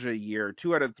nostalgia year,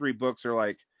 2 out of 3 books are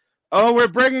like, oh, we're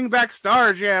bringing back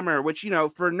Starjammer, which,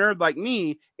 for a nerd like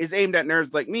me is aimed at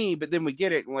nerds like me, but then we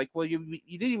get it and like, well, you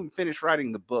didn't even finish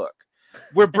writing the book.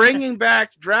 We're bringing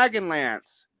back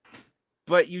Dragonlance,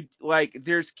 but your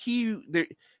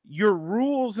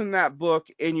rules in that book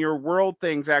and your world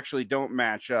things actually don't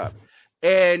match up.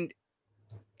 And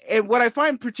what I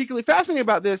find particularly fascinating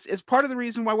about this is part of the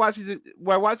reason why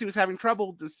WotC was having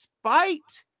trouble, despite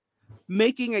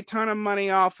making a ton of money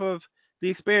off of the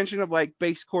expansion of like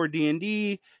base core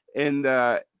D&D and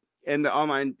the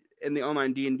online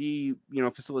D&D,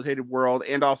 facilitated world,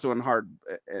 and also in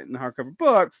hardcover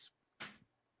books,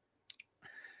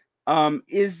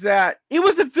 is that it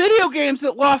was the video games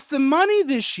that lost the money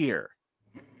this year.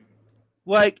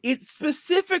 Like, it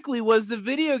specifically was the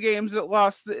video games that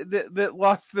lost that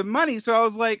lost the money. So I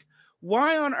was like,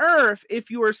 why on earth, if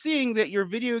you are seeing that your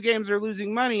video games are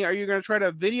losing money, are you going to try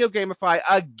to video gamify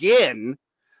again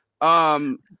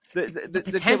um The the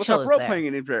potential tabletop is role there.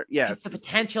 playing game? Yeah, Because the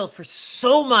potential for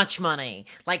so much money,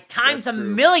 like times that's a true.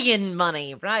 million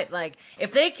money, right? Like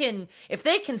if they can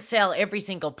sell every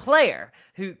single player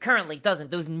who currently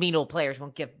doesn't, those mean old players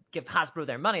won't give Hasbro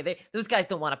their money. Those guys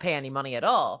don't want to pay any money at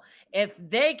all. If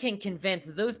they can convince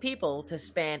those people to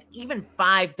spend even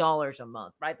 $5 a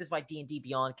month, right? This is why D&D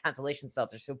Beyond cancellation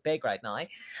subs are so big right now.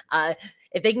 Uh,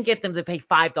 if they can get them to pay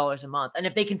 $5 a month, and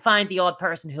if they can find the odd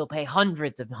person who'll pay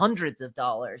hundreds of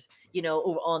dollars,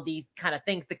 on these kind of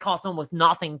things that cost almost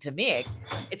nothing to make,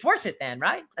 it's worth it then,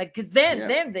 right? Like, because then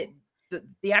Yeah.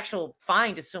 the actual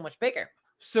find is so much bigger.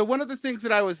 So one of the things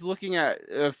that I was looking at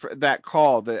for that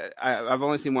call that I've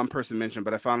only seen one person mention,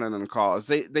 but I found it on the call, is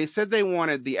they said they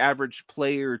wanted the average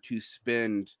player to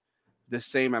spend the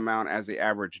same amount as the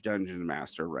average dungeon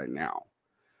master right now.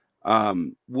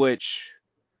 Which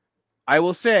I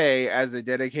will say, as a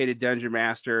dedicated dungeon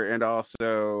master and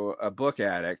also a book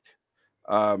addict,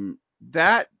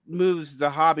 that moves the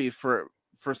hobby for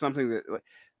something that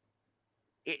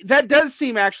that does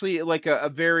seem actually like a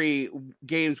very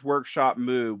Games Workshop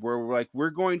move, where we're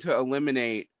going to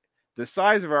eliminate the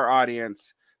size of our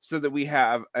audience so that we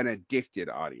have an addicted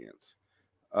audience,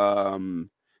 um,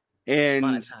 and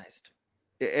Monetized.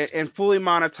 and fully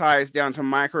monetized down to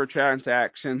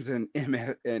microtransactions and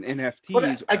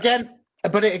NFTs.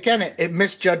 But again, it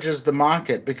misjudges the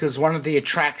market, because one of the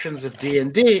attractions of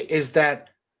D&D is that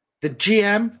the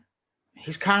GM,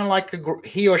 he's kind of like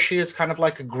he or she is kind of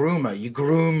like a groomer. You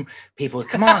groom people.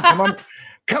 Come on,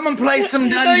 play some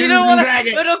No, you Dungeons don't and want to.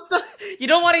 Dragons. No, no, you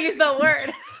don't want to use that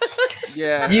word.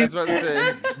 Yeah, I You was about to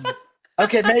say.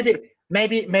 okay?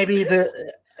 Maybe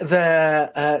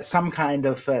the some kind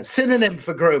of synonym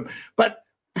for groom, but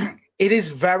it is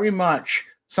very much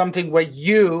something where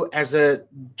you, as a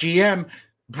GM,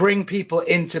 bring people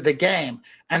into the game,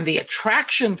 and the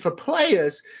attraction for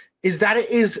players is that it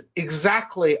is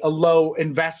exactly a low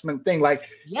investment thing. Like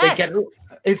they get,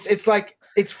 Yes. it's like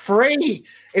it's free.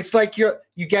 It's like you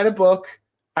get a book.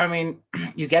 I mean,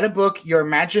 you get a book, your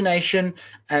imagination,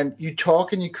 and you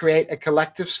talk and you create a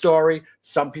collective story.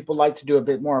 Some people like to do a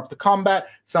bit more of the combat.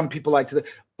 Some people like to,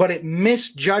 but it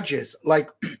misjudges. Like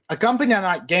a company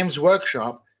like Games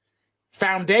Workshop,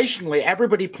 foundationally,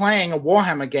 everybody playing a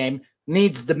Warhammer game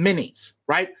needs the minis,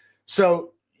 right?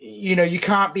 So, you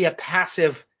can't be a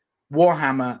passive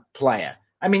Warhammer player.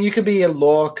 I mean, you could be a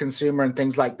lore consumer and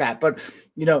things like that, but,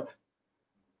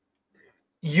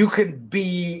 you can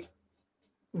be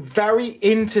very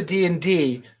into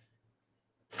D&D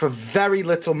for very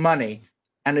little money.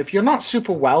 And if you're not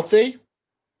super wealthy,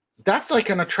 that's like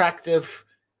an attractive,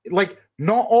 like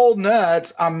not all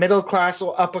nerds are middle class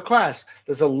or upper class.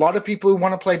 There's a lot of people who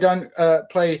want to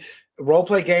play role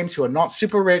play games who are not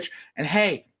super rich. And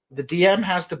hey, the DM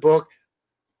has the book.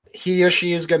 He or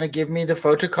she is going to give me the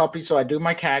photocopy, so I do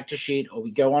my character sheet, or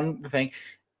we go on the thing,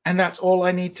 and that's all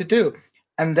I need to do.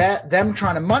 And that them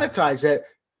trying to monetize it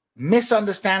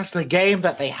misunderstands the game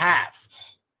that they have.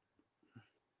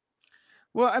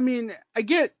 Well, I mean, I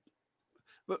get,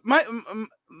 but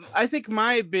I think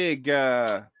my big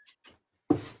tr-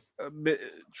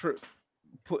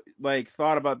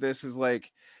 thought about this is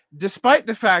like, despite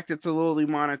the fact it's a lowly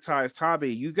monetized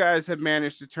hobby, you guys have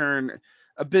managed to turn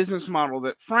a business model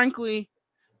that, frankly,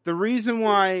 the reason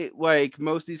why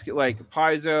most of these, like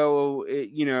Paizo,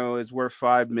 is worth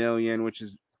 5 million, which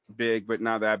is big but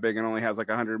not that big, and only has like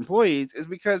 100 employees, is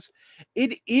because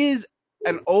it is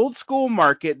an old school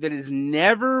market that has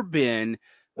never been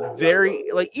very,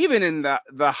 like, even in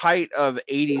the height of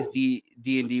 80s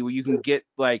D&D, where you can get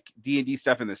like D&D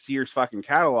stuff in the Sears fucking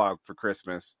catalog for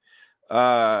Christmas.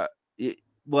 uh it,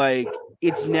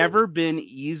 it's never been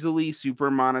easily super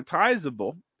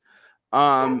monetizable.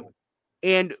 um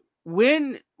and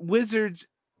when Wizards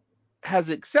has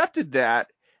accepted that,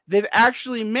 they've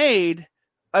actually made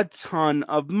a ton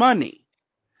of money.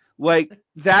 Like,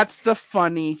 that's the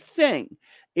funny thing.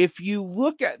 If you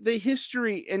look at the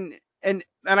history, and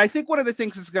I think one of the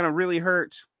things that's going to really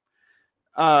hurt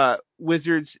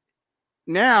Wizards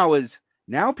now is,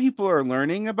 now people are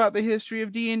learning about the history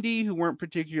of D&D who weren't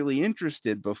particularly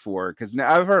interested before, because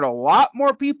now I've heard a lot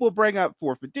more people bring up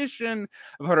 4th edition.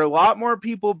 I've heard a lot more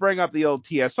people bring up the old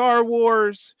TSR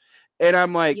wars, and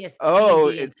I'm like, Yes,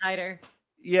 oh, D&D Insider.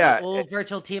 The yeah, old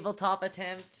virtual tabletop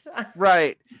attempts.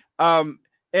 right. Um,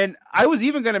 and I was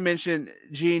even going to mention,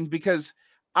 Gene, because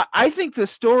I think the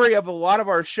story of a lot of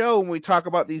our show, when we talk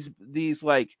about these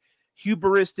like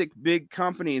hubristic big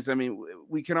companies. I mean,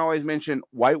 we can always mention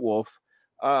White Wolf.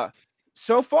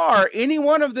 So far, any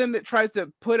one of them that tries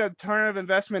to put a ton of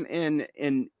investment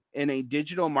in a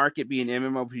digital market, be an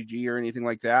MMORPG or anything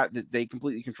like that they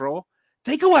completely control,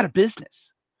 they go out of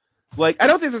business. Like, I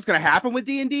don't think that's going to happen with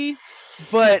D&D,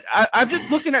 but I'm just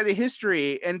looking at the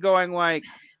history and going like,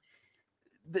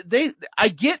 I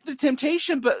get the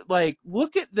temptation, but like,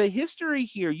 look at the history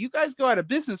here. You guys go out of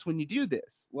business when you do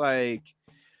this. Like,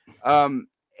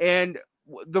 and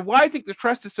why I think the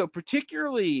trust is so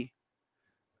particularly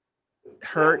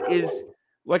hurt is,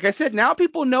 like I said, now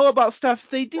people know about stuff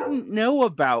they didn't know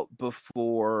about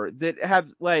before that have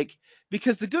like,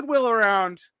 because the goodwill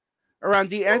around I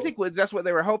think that's what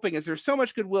they were hoping, is there's so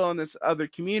much goodwill in this other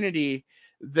community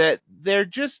that they're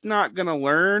just not going to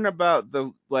learn about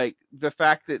the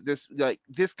fact that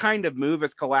this kind of move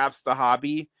has collapsed the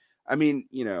hobby. I mean,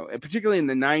 particularly in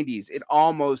the 90s, it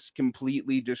almost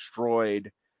completely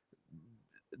destroyed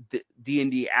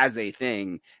D&D as a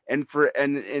thing. And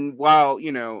while,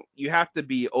 you have to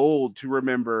be old to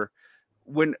remember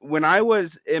when I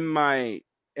was in my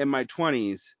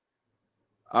 20s,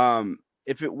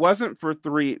 if it wasn't for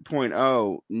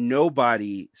 3.0,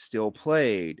 nobody still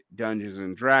played Dungeons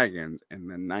and Dragons in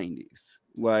the 90s.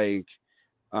 Like,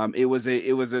 it was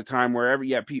a time where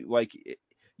like,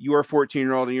 you are a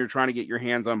 14-year-old and you're trying to get your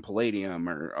hands on Palladium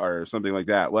or something like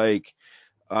that. Like,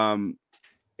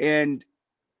 and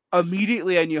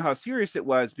immediately I knew how serious it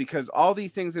was, because all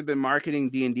these things had been marketing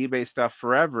D&D based stuff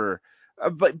forever.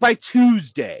 But by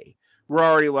Tuesday, we're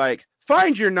already like,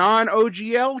 find your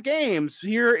non-OGL games.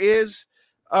 Here is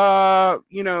Shadows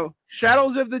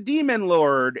of the Demon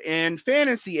Lord and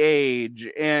Fantasy Age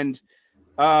and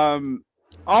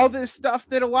all this stuff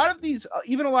that a lot of these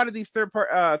third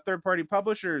party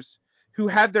publishers who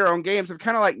had their own games have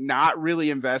kind of like not really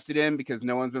invested in, because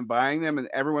no one's been buying them, and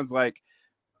everyone's like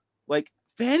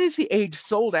Fantasy Age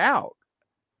sold out.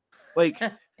 Like,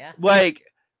 Yeah. like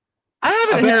I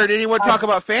haven't heard anyone talk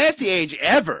about Fantasy Age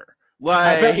ever.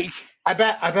 Like, I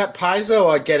bet Paizo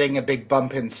are getting a big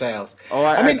bump in sales.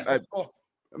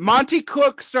 Monty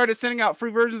Cook started sending out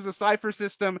free versions of Cypher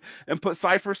System and put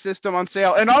Cypher System on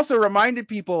sale, and also reminded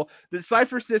people that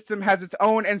Cypher System has its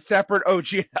own and separate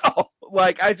OGL.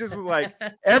 Like, I just was like,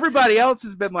 everybody else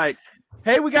has been like,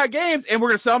 hey, we got games and we're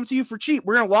gonna sell them to you for cheap.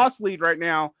 We're gonna loss lead right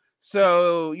now,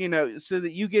 so so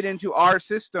that you get into our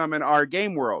system and our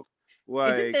game world.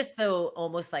 Like, isn't this, though,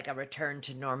 almost like a return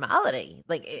to normality?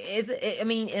 Like, I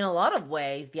mean, in a lot of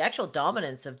ways, the actual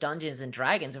dominance of Dungeons and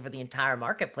Dragons over the entire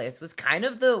marketplace was kind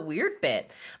of the weird bit,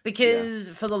 because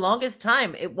for the longest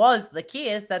time, it was the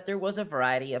case that there was a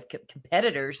variety of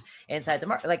competitors inside the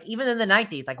market. Like, even in the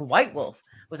 90s, like White Wolf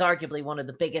was arguably one of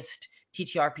the biggest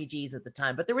TTRPGs at the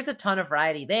time, but there was a ton of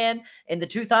variety then. In the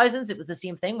 2000s, it was the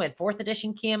same thing when 4th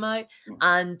edition came out,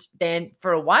 and then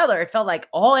for a while there, it felt like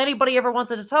all anybody ever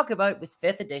wanted to talk about was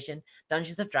 5th edition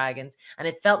Dungeons of Dragons, and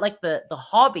it felt like the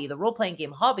hobby, the role-playing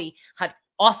game hobby, had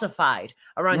ossified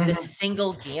around this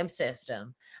single game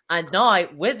system. And now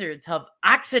Wizards have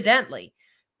accidentally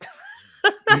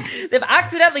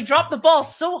dropped the ball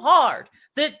so hard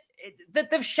that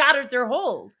they've shattered their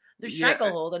hold, their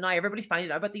stranglehold, and now everybody's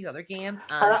finding out about these other games,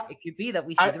 and it could be that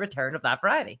we see the return of that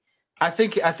variety. I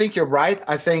think you're right.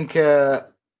 I think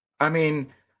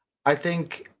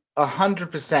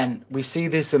 100%. We see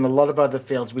this in a lot of other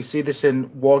fields. We see this in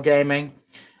wargaming.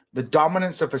 The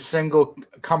dominance of a single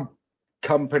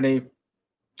company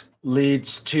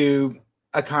leads to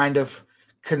a kind of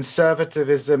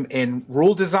conservatism in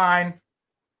rule design.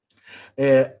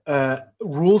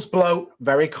 Rules bloat,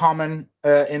 very common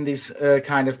in these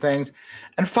kind of things.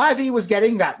 And 5e was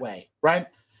getting that way, right?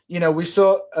 We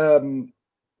saw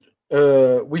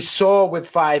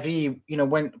with 5e,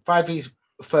 when 5e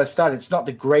first started, it's not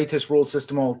the greatest rule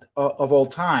system of all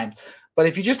time. But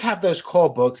if you just have those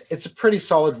core books, it's a pretty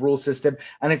solid rule system,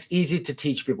 and it's easy to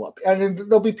teach people. And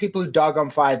there'll be people who dog on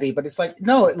 5e, but it's like,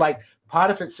 no, part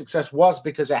of its success was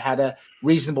because it had a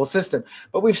reasonable system.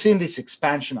 But we've seen this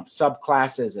expansion of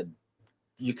subclasses, and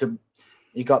you could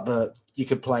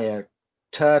play a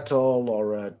turtle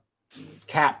or a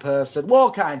cat person, all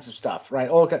kinds of stuff, right?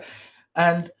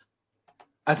 And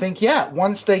I think,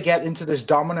 once they get into this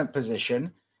dominant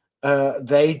position,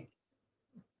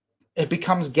 it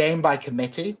becomes game by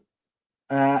committee,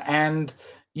 and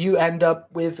you end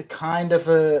up with kind of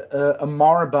a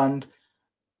moribund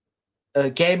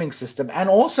gaming system. And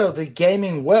also the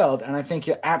gaming world, and I think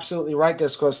you're absolutely right,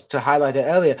 Discourse, to highlight it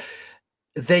earlier,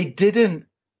 they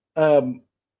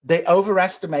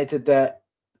overestimated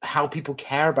how people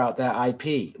care about their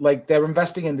IP. Like, they're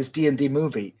investing in this D&D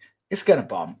movie. It's gonna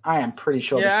bomb. I am pretty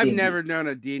sure this Yeah, I've D&D. never known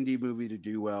a D&D movie to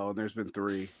do well, and there's been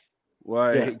 3.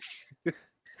 Yeah, Like,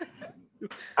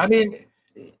 I mean,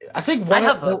 I think I one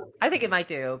have of hope. the. I think it might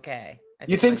do okay. I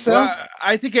You think it think might do. so? well,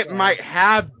 I think it Yeah. might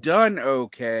have done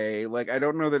okay. Like, I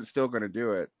don't know that it's still going to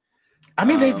do it. I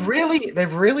mean, Um, they've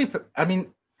really. I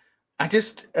mean, I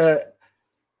just.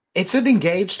 It's an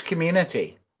engaged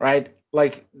community, right?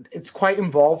 Like it's quite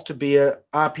involved to be a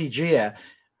RPG.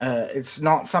 It's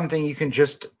not something you can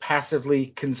just passively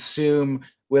consume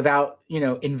without,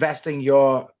 investing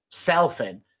yourself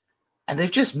in. And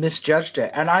they've just misjudged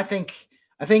it. And I think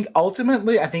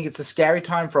ultimately, I think it's a scary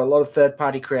time for a lot of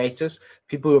third-party creators,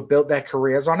 people who have built their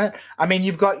careers on it. I mean,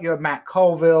 you've got your Matt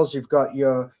Colvilles, you've got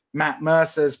your Matt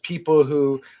Mercers, people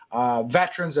who are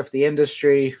veterans of the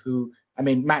industry. I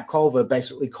mean, Matt Colville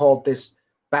basically called this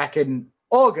back in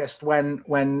August when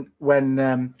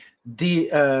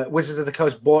Wizards of the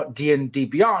Coast bought D&D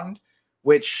Beyond,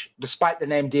 which, despite the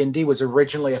name D&D, was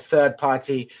originally a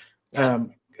third-party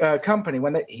Yeah. company.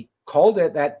 He called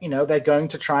it that, they're going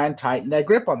to try and tighten their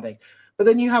grip on things. But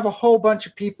then you have a whole bunch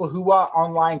of people who are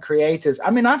online creators.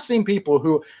 I mean, I've seen people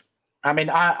who, I mean,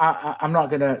 I'm not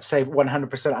going to say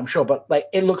 100%, I'm sure, but like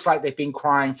it looks like they've been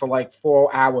crying for like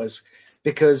 4 hours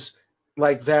because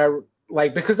like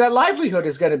because their livelihood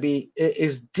is going to be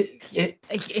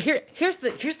Here's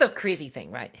the crazy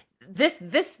thing, right?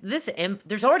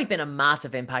 There's already been a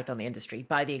massive impact on the industry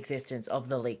by the existence of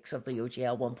the leaks of the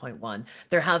OGL 1.1.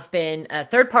 There have been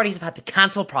third parties have had to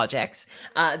cancel projects.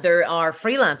 There are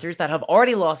freelancers that have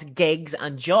already lost gigs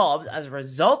and jobs as a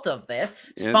result of this.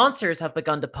 and Sponsors have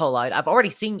begun to pull out. I've already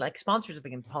seen like sponsors have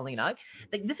begun pulling out.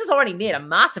 Like, this has already made a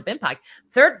massive impact.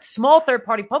 Small third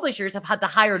party publishers have had to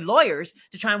hire lawyers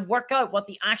to try and work out what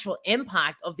the actual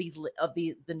impact of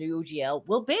the new OGL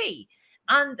will be.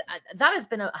 And that has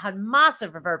had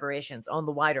massive reverberations on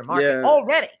the wider market yeah,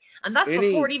 already, and that's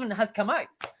before it any even has come out.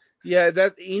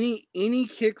 that any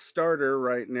Kickstarter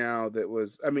right now that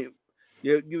was, I mean,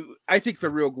 I think the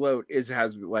real gloat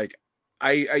has like,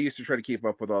 I used to try to keep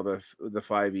up with all the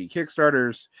 5e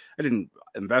Kickstarters. I didn't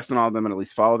invest in all of them and at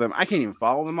least follow them. I can't even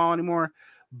follow them all anymore.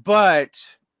 But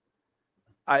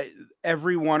I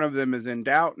every one of them is in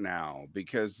doubt now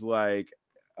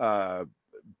uh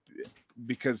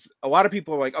because a lot of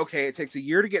people are like, okay, it takes a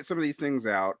year to get some of these things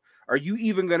out. Are you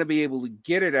even going to be able to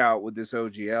get it out with this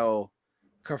OGL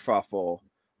kerfuffle?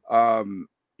 Um,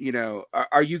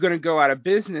 are you going to go out of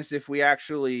business if we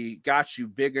actually got you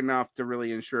big enough to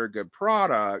really ensure a good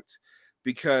product?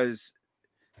 Because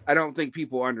I don't think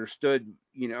people understood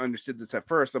this at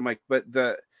first. I'm like, but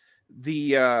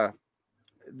the uh,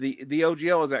 the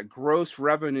OGL is at gross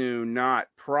revenue, not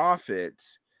profit.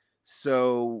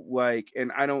 So like,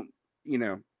 and I don't, you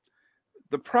know,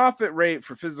 the profit rate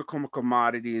for physical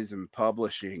commodities and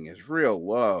publishing is real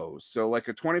low. So like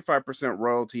a 25%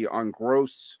 royalty on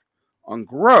gross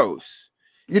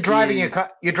is you're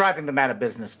driving them out of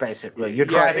business basically. You're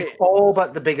yeah, driving all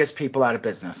but the biggest people out of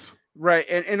business. right.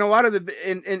 And a lot of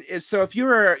and so if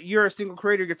you're a single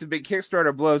creator, gets a big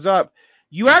Kickstarter, blows up,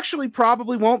 you actually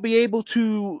probably won't be able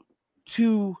to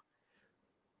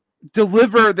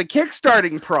deliver the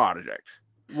kickstarting project.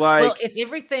 Well, Like, it's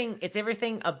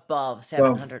everything above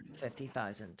Well,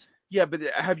 750,000. yeah, but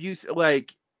have you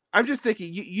like? I'm just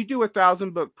thinking, you do a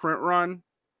 1,000 book print run,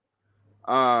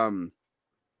 um,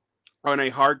 on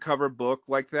a hardcover book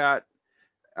like that.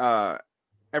 Uh,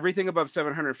 Everything above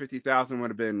 750,000 would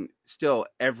have been still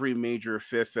every major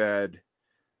fifth ed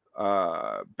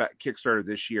Kickstarter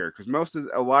this year, because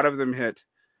a lot of them hit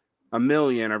a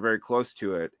million or very close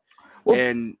to it, well,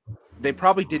 and they're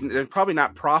probably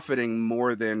not profiting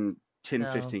more than 10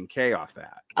 No. 15K off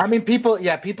that. I mean,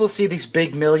 people see these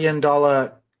big $1 million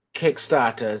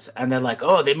Kickstarters and they're like,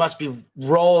 oh, they must be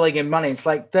rolling in money. It's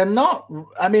like they're not.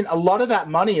 I mean, a lot of that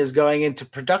money is going into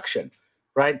production,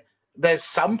 right? There's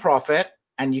some profit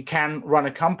and you can run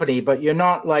a company, but you're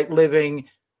not like living,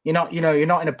 you're not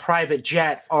in a private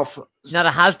jet off, You're not a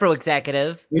Hasbro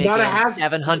executive you're not a making has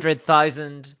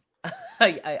 700,000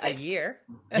 a year.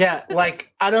 yeah,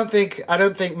 like I don't think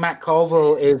Matt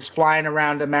Colville is flying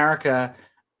around America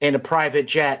in a private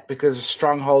jet because of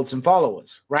strongholds and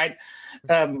followers, right?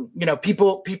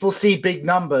 People see big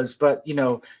numbers, but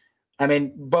I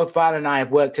mean, both Val and I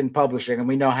have worked in publishing, and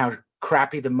we know how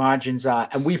crappy the margins are,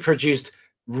 and we produced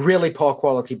really poor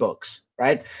quality books,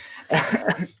 right?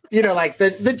 Like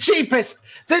the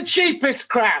cheapest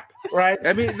crap, right?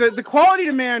 I mean, the quality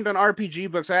demand on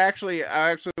RPG books. I actually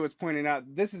was pointing out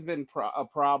this has been a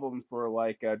problem for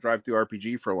like Drive Through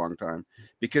RPG for a long time,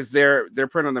 because their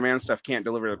print on demand stuff can't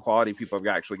deliver the quality people have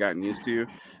actually gotten used to.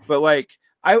 But like,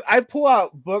 I pull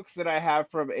out books that I have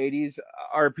from 80s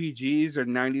RPGs or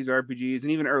 90s RPGs and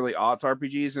even early aughts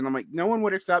RPGs, and I'm like, no one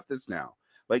would accept this now.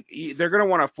 Like they're gonna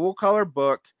want a full color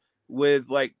book with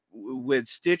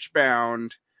stitch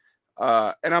bound,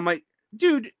 and I'm like,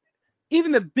 dude,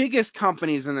 even the biggest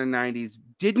companies in the 90s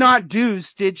did not do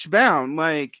stitch bound.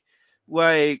 Like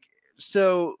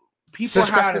so people have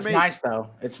Stitchbound to is make nice though.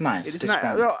 It's nice. it is not.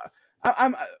 Stitchbound. Well,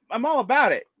 I'm all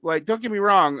about it. Like, don't get me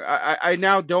wrong. I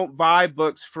now don't buy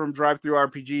books from Drive Through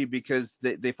RPG because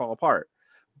they fall apart.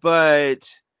 But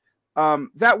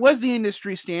that was the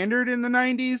industry standard in the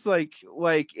 90s.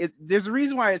 There's a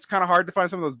reason why it's kind of hard to find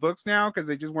some of those books now because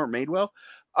they just weren't made well.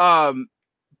 Um,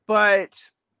 but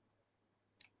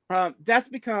that's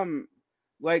become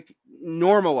like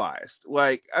normalized.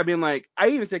 Like, I mean, like I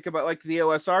even think about like the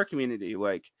OSR community,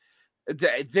 like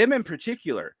them in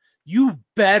particular. You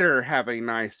better have a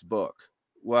nice book,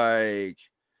 like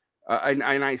a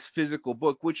nice physical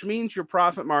book, which means your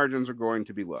profit margins are going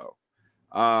to be low.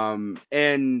 And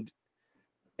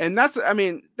that's, I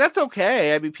mean, that's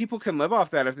okay. I mean, people can live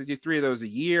off that if they do 3 of those a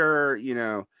year,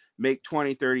 make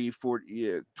 20, 30,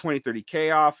 40, 20,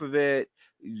 30K off of it,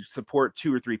 you support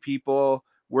 2 or 3 people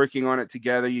working on it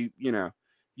together. You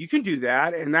can do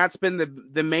that. And that's been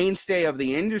the mainstay of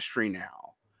the industry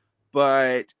now.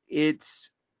 But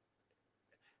it's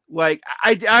like,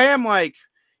 I am like,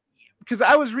 because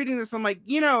I was reading this, I'm like,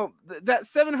 that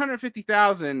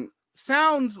 750,000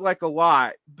 sounds like a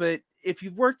lot, but if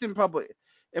you've worked in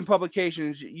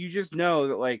publications, you just know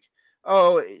that like,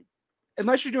 oh,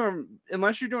 unless you're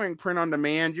doing print on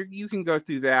demand, you can go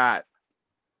through that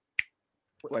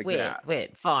like that.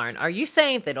 Wait, Farn, are you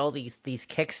saying that all these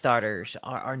Kickstarters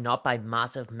are not by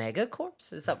massive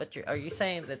megacorps? Is that what are you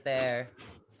saying that they're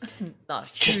not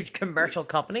huge commercial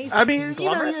companies, I mean,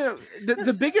 conglomerates?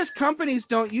 the biggest companies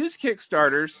don't use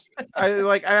Kickstarters. I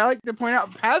like to point out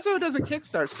Pazzo doesn't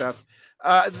Kickstart stuff.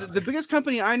 The biggest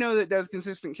company I know that does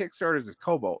consistent Kickstarters is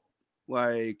Cobalt.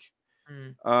 Like,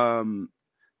 Mm. um,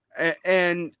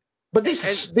 and But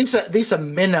and these are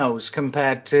minnows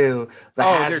compared to the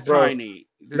oh, they're Hasbro. tiny.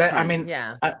 They're That I tiny. mean,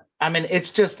 Yeah. I mean,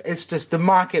 it's just the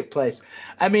marketplace.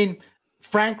 I mean,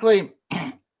 frankly,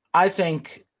 I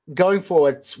think going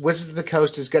forward, Wizards of the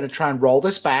Coast is going to try and roll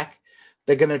this back.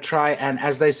 They're going to try and,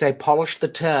 as they say, polish the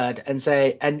turd and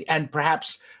say and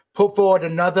perhaps put forward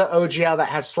another OGL that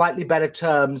has slightly better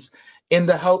terms in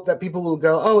the hope that people will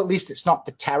go, oh, at least it's not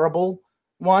the terrible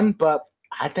one. But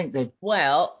I think they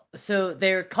Well, so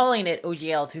they're calling it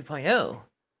OGL 2.0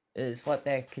 is what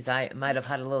they're, because I might have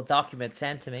had a little document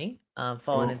sent to me,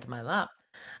 falling oh, into my lap.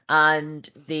 And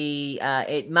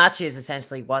it matches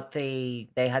essentially what they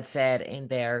had said in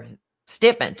their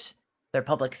statement, their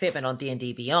public statement on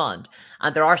D&D Beyond.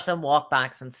 And there are some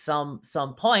walkbacks and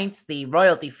some points. The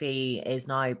royalty fee is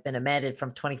now been amended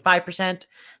from 25%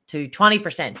 to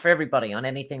 20% for everybody on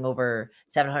anything over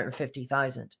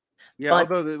 750,000. Yeah,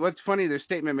 But although what's funny, their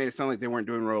statement made it sound like they weren't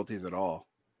doing royalties at all.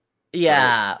 But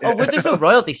yeah. Oh, well, there's no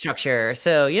royalty structure,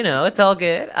 so it's all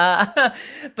good.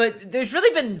 But there's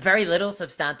really been very little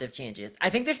substantive changes. I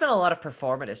think there's been a lot of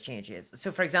performative changes.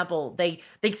 So, for example, they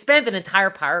spent an entire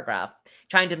paragraph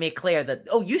trying to make clear that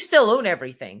you still own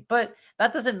everything, but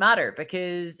that doesn't matter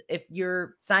because if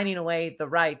you're signing away the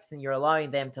rights and you're allowing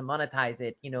them to monetize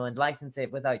it, and license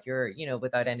it without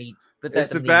without is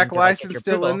the them back needing to get license your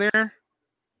still in approval. there?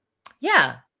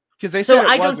 Yeah, Because they so said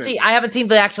it wasn't. I haven't seen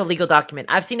the actual legal document.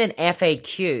 I've seen an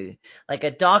FAQ, like a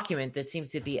document that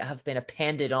seems to have been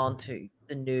appended onto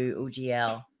the new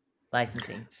OGL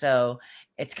licensing. So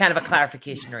it's kind of a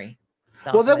clarificationary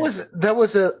well, there document. was there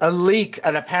was a leak,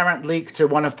 an apparent leak to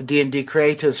one of the D&D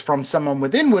creators from someone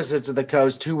within Wizards of the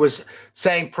Coast who was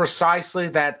saying precisely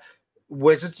that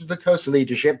Wizards of the Coast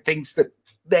leadership thinks that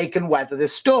they can weather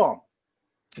this storm.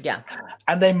 Yeah.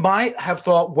 And they might have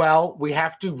thought, well, we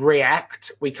have to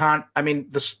react. We can't, I mean,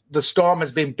 the storm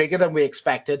has been bigger than we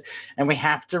expected, and we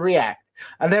have to react.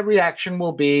 And their reaction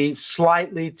will be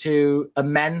slightly to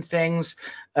amend things.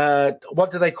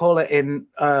 What do they call it in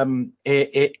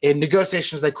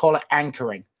negotiations? They call it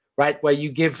anchoring, right?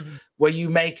 Mhm. Where you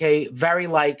make a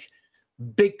very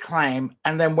big claim,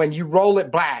 and then when you roll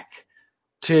it back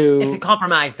It's a to,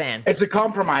 compromise then. it's a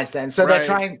compromise then. So Right.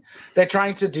 they're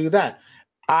trying to do that.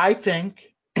 I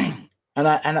think,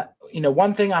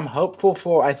 one thing I'm hopeful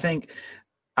for, I think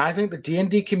the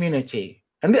D&D community,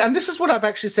 and this is what I've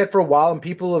actually said for a while, and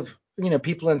people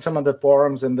in some of the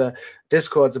forums and the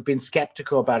discords have been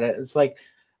skeptical about it.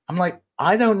 I'm like,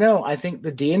 I don't know. I think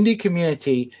the D&D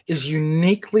community is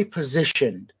uniquely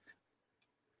positioned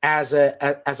as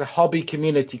a hobby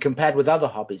community compared with other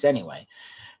hobbies anyway,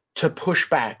 to push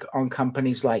back on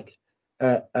companies like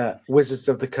Wizards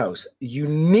of the Coast,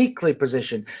 uniquely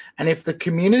positioned. And if the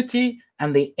community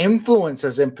and the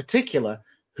influencers in particular,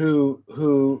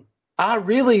 who are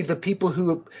really the people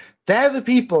who they're the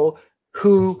people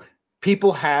who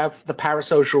people have the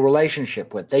parasocial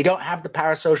relationship with. They don't have the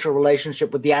parasocial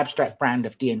relationship with the abstract brand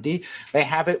of D&D. They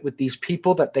have it with these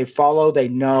people that they follow, they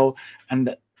know,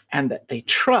 and that they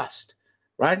trust,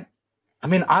 right? I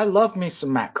mean, I love me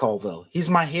some Matt Colville. He's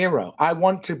my hero. I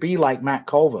want to be like Matt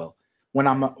Colville when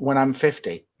I'm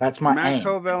 50. That's my Matt aim.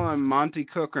 Covell and Monty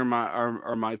Cook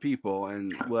are my people,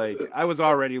 and like I was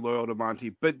already loyal to Monty,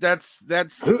 but that's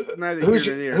neither here nor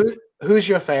there. Who's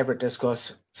your favorite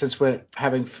Discourse since we're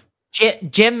having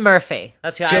Jim Murphy.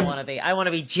 That's who I Jim? want to be. I want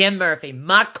to be Jim Murphy,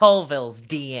 Matt Colville's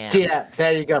DM. Yeah,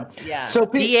 there you go. Yeah, So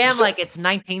DM like it's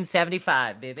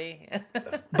 1975, baby.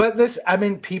 But this, I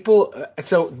mean, people.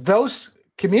 So those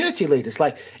community leaders,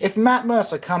 like if Matt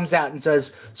Mercer comes out and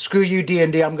says, "Screw you,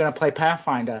 D&D, I'm going to play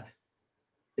Pathfinder,"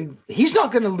 he's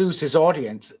not going to lose his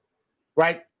audience,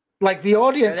 right? Like the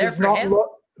audience is not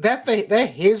they're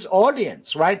his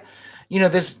audience, right? You know,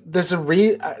 there's a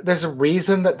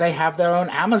reason that they have their own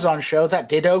Amazon show that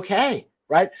did okay,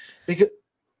 right? Because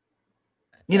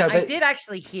I did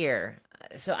actually hear.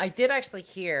 So I did actually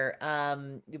hear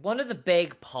one of the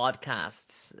big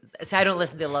podcasts. So I don't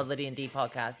listen to a lot of the D&D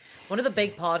podcast. One of the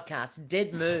big podcasts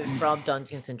did move from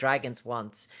Dungeons and Dragons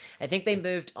once. I think they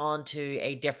moved on to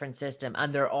a different system,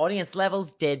 and their audience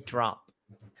levels did drop.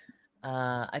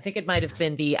 I think it might have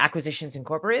been the Acquisitions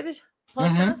Incorporated podcast.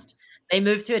 Mm-hmm. They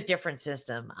moved to a different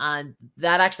system, and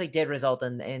that actually did result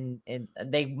in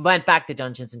they went back to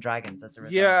Dungeons and Dragons as a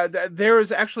result. Yeah,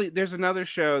 there's another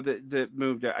show that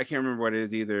moved. I can't remember what it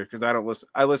is either because I don't listen.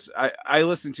 I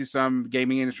listen to some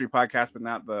gaming industry podcasts, but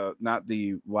not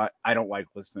the what I don't like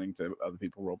listening to other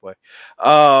people roleplay.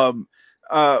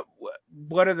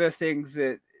 One of the things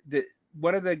that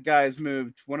one of the guys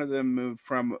moved. One of them moved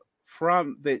from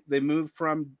they moved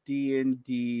from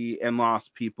D&D and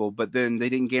lost people, but then they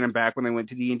didn't gain them back when they went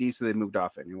to D&D, so they moved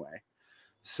off anyway.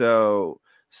 So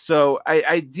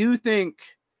I do think,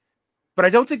 but I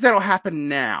don't think that'll happen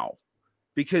now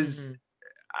because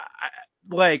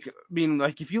like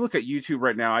if you look at YouTube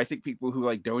right now, I think people who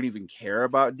like don't even care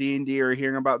about D&D are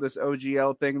hearing about this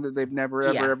OGL thing that they've never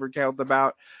ever cared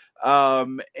about.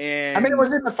 And I mean, it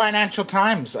was in the Financial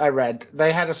Times. I read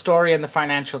they had a story in the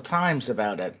Financial Times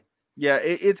about it. Yeah,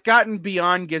 it's gotten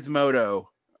beyond Gizmodo,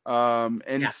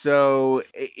 so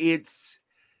it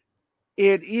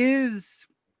is,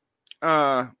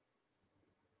 and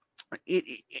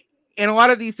a lot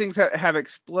of these things have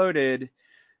exploded.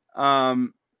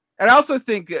 And I also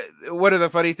think one of the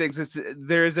funny things is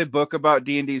there is a book about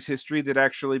D&D's history that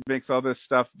actually makes all this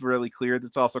stuff really clear.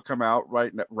 That's also come out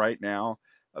right now,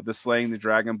 the Slaying the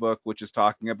Dragon book, which is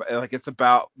talking about it's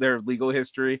about their legal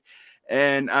history.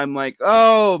 And I'm like,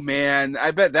 oh man,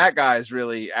 I bet that guy's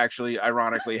really actually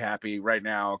ironically happy right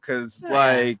now because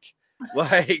there's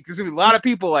gonna be a lot of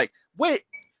people like, wait,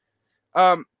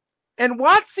 and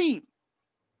WotC's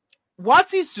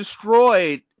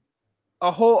destroyed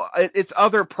its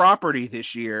other property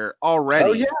this year already.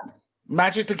 Oh yeah,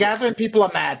 Magic the Gathering people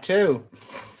are mad too.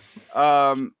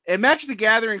 And Magic the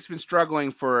Gathering's been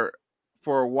struggling for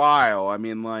a while. I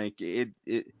mean,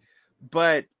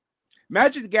 but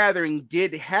Magic the Gathering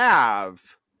did have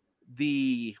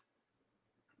the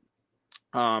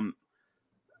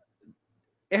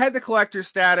it had the collector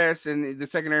status, and the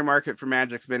secondary market for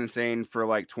Magic's been insane for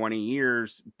like 20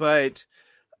 years. But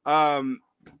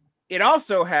it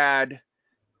also had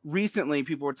recently,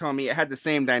 people were telling me it had the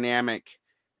same dynamic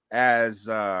as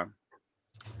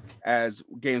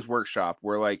Games Workshop,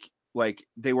 where like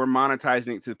they were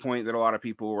monetizing it to the point that a lot of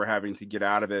people were having to get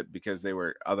out of it because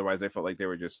otherwise they felt like they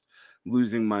were just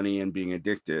losing money and being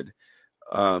addicted.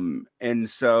 And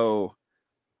so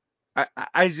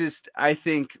I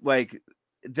think like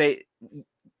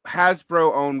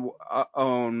Hasbro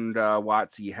owned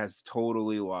WotC has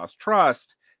totally lost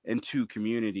trust in two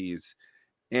communities,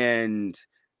 and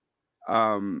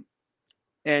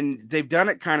they've done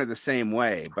it kind of the same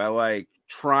way by like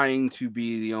trying to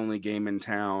be the only game in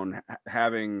town,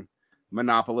 having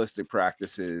monopolistic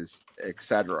practices,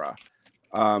 etc.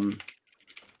 And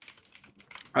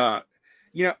I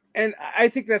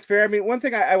think that's fair. I mean, one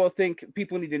thing I will think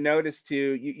people need to notice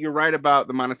too, you're right about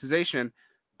the monetization.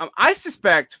 I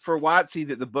suspect for WotC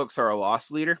that the books are a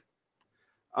loss leader,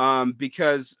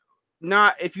 because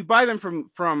not if you buy them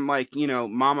from like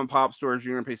mom and pop stores,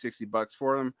 you're gonna pay $60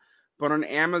 for them, but on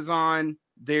Amazon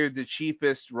they're the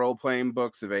cheapest role playing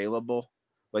books available.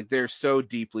 Like they're so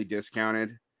deeply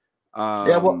discounted.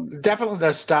 Yeah, well, definitely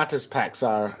those starters packs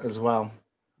are as well.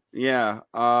 Yeah.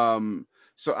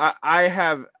 So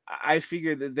I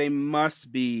figure that they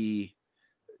must be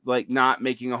like not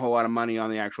making a whole lot of money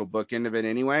on the actual book end of it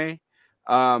anyway.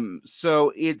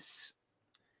 So it's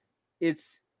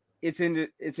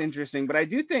it's interesting, but I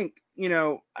do think,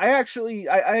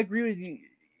 I agree with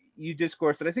you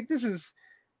Discourse, that I think this is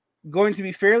going to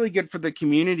be fairly good for the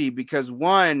community because,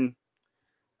 one,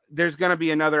 there's going to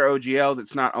be another OGL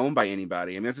that's not owned by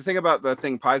anybody. I mean, the thing about the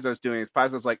thing Paizo's doing is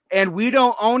Paizo's like, and we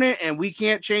don't own it and we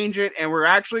can't change it, and we're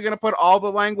actually going to put all the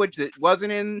language that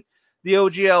wasn't in the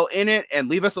OGL in it and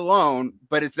leave us alone,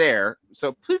 but it's there.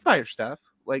 So please buy your stuff,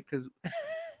 like, because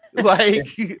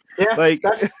like Yeah, like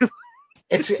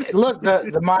it's look,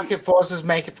 the market forces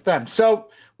make it for them. So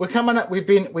we're coming up. We've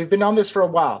been on this for a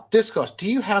while. Discourse, do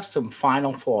you have some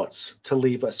final thoughts to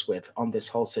leave us with on this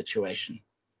whole situation?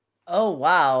 Oh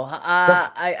wow.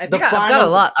 The I the think I've got a final.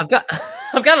 lot. I've got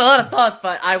I've got a lot of thoughts,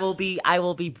 but I will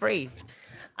be brief.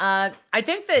 I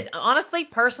think that honestly,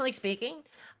 personally speaking,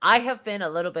 I have been a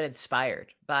little bit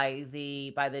inspired by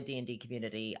the D&D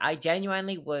community. I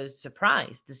genuinely was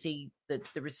surprised to see that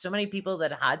there were so many people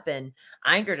that had been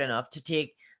angered enough to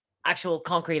take actual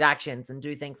concrete actions and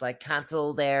do things like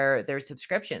cancel their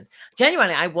subscriptions.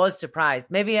 Genuinely, I was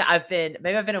surprised. Maybe I've been in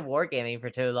wargaming for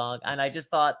too long, and I just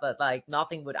thought that like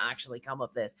nothing would actually come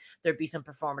of this. There'd be some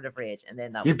performative rage, and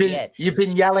then that You've would be been it. you've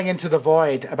been yelling into the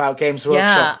void about Games Yeah.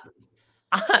 Workshop.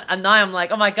 And now I'm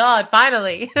like, oh my god,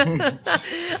 finally,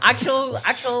 actual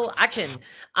action.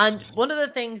 And one of the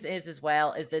things is as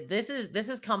well is that this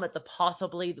has come at the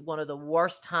possibly one of the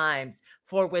worst times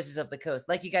for Wizards of the Coast.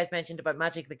 Like you guys mentioned about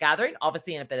Magic the Gathering,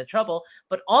 obviously in a bit of trouble,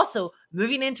 but also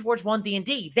moving in towards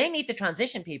 1D&D. They need to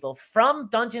transition people from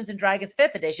Dungeons and Dragons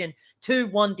 5th edition to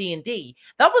 1D&D.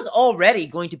 That was already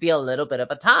going to be a little bit of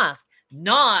a task.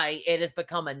 Now it has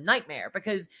become a nightmare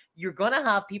because you're going to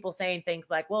have people saying things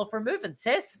like, well, if we're moving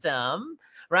system,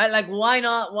 right? Like, why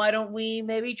not? Why don't we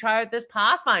maybe try out this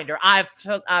Pathfinder I've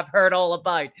heard all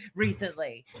about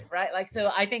recently, right? Like,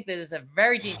 so I think this is a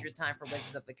very dangerous time for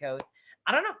Wizards of the Coast.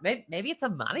 I don't know. Maybe it's a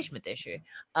management issue.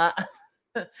 Uh,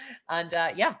 and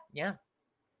yeah.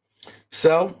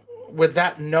 So, with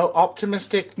that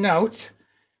optimistic note,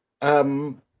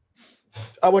 um,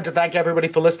 I want to thank everybody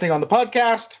for listening on the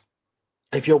podcast.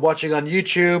 If you're watching on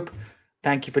YouTube,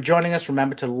 thank you for joining us.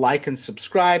 Remember to like and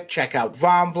subscribe. Check out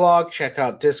Varn Vlog. Check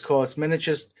out Discourse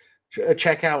Miniatures.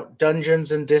 Check out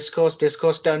Dungeons and Discourse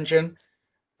Dungeon.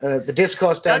 The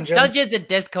Discourse Dungeon. Dungeons and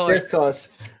Discourse.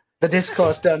 The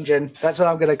Discourse Dungeon. That's what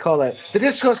I'm going to call it. The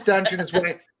Discourse Dungeon is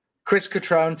where Chris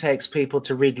Catrone takes people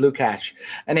to read Lukács.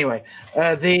 Anyway,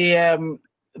 check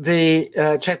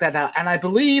that out. And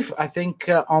I think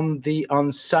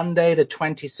on Sunday the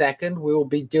 22nd we will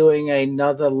be doing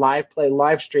another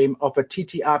live stream of a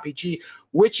TTRPG,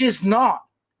 which is not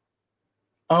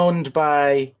owned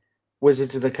by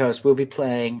Wizards of the Coast. We'll be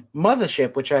playing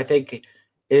Mothership, which I think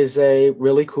is a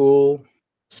really cool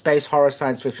space horror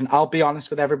science fiction. I'll be honest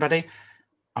with everybody,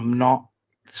 I'm not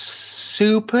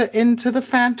super into the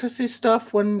fantasy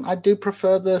stuff when I do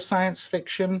prefer the science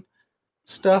fiction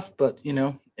stuff, but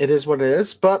it is what it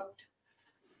is. But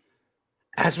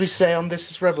as we say on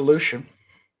This is Revolution,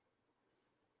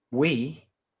 we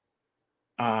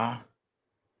are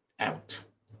out.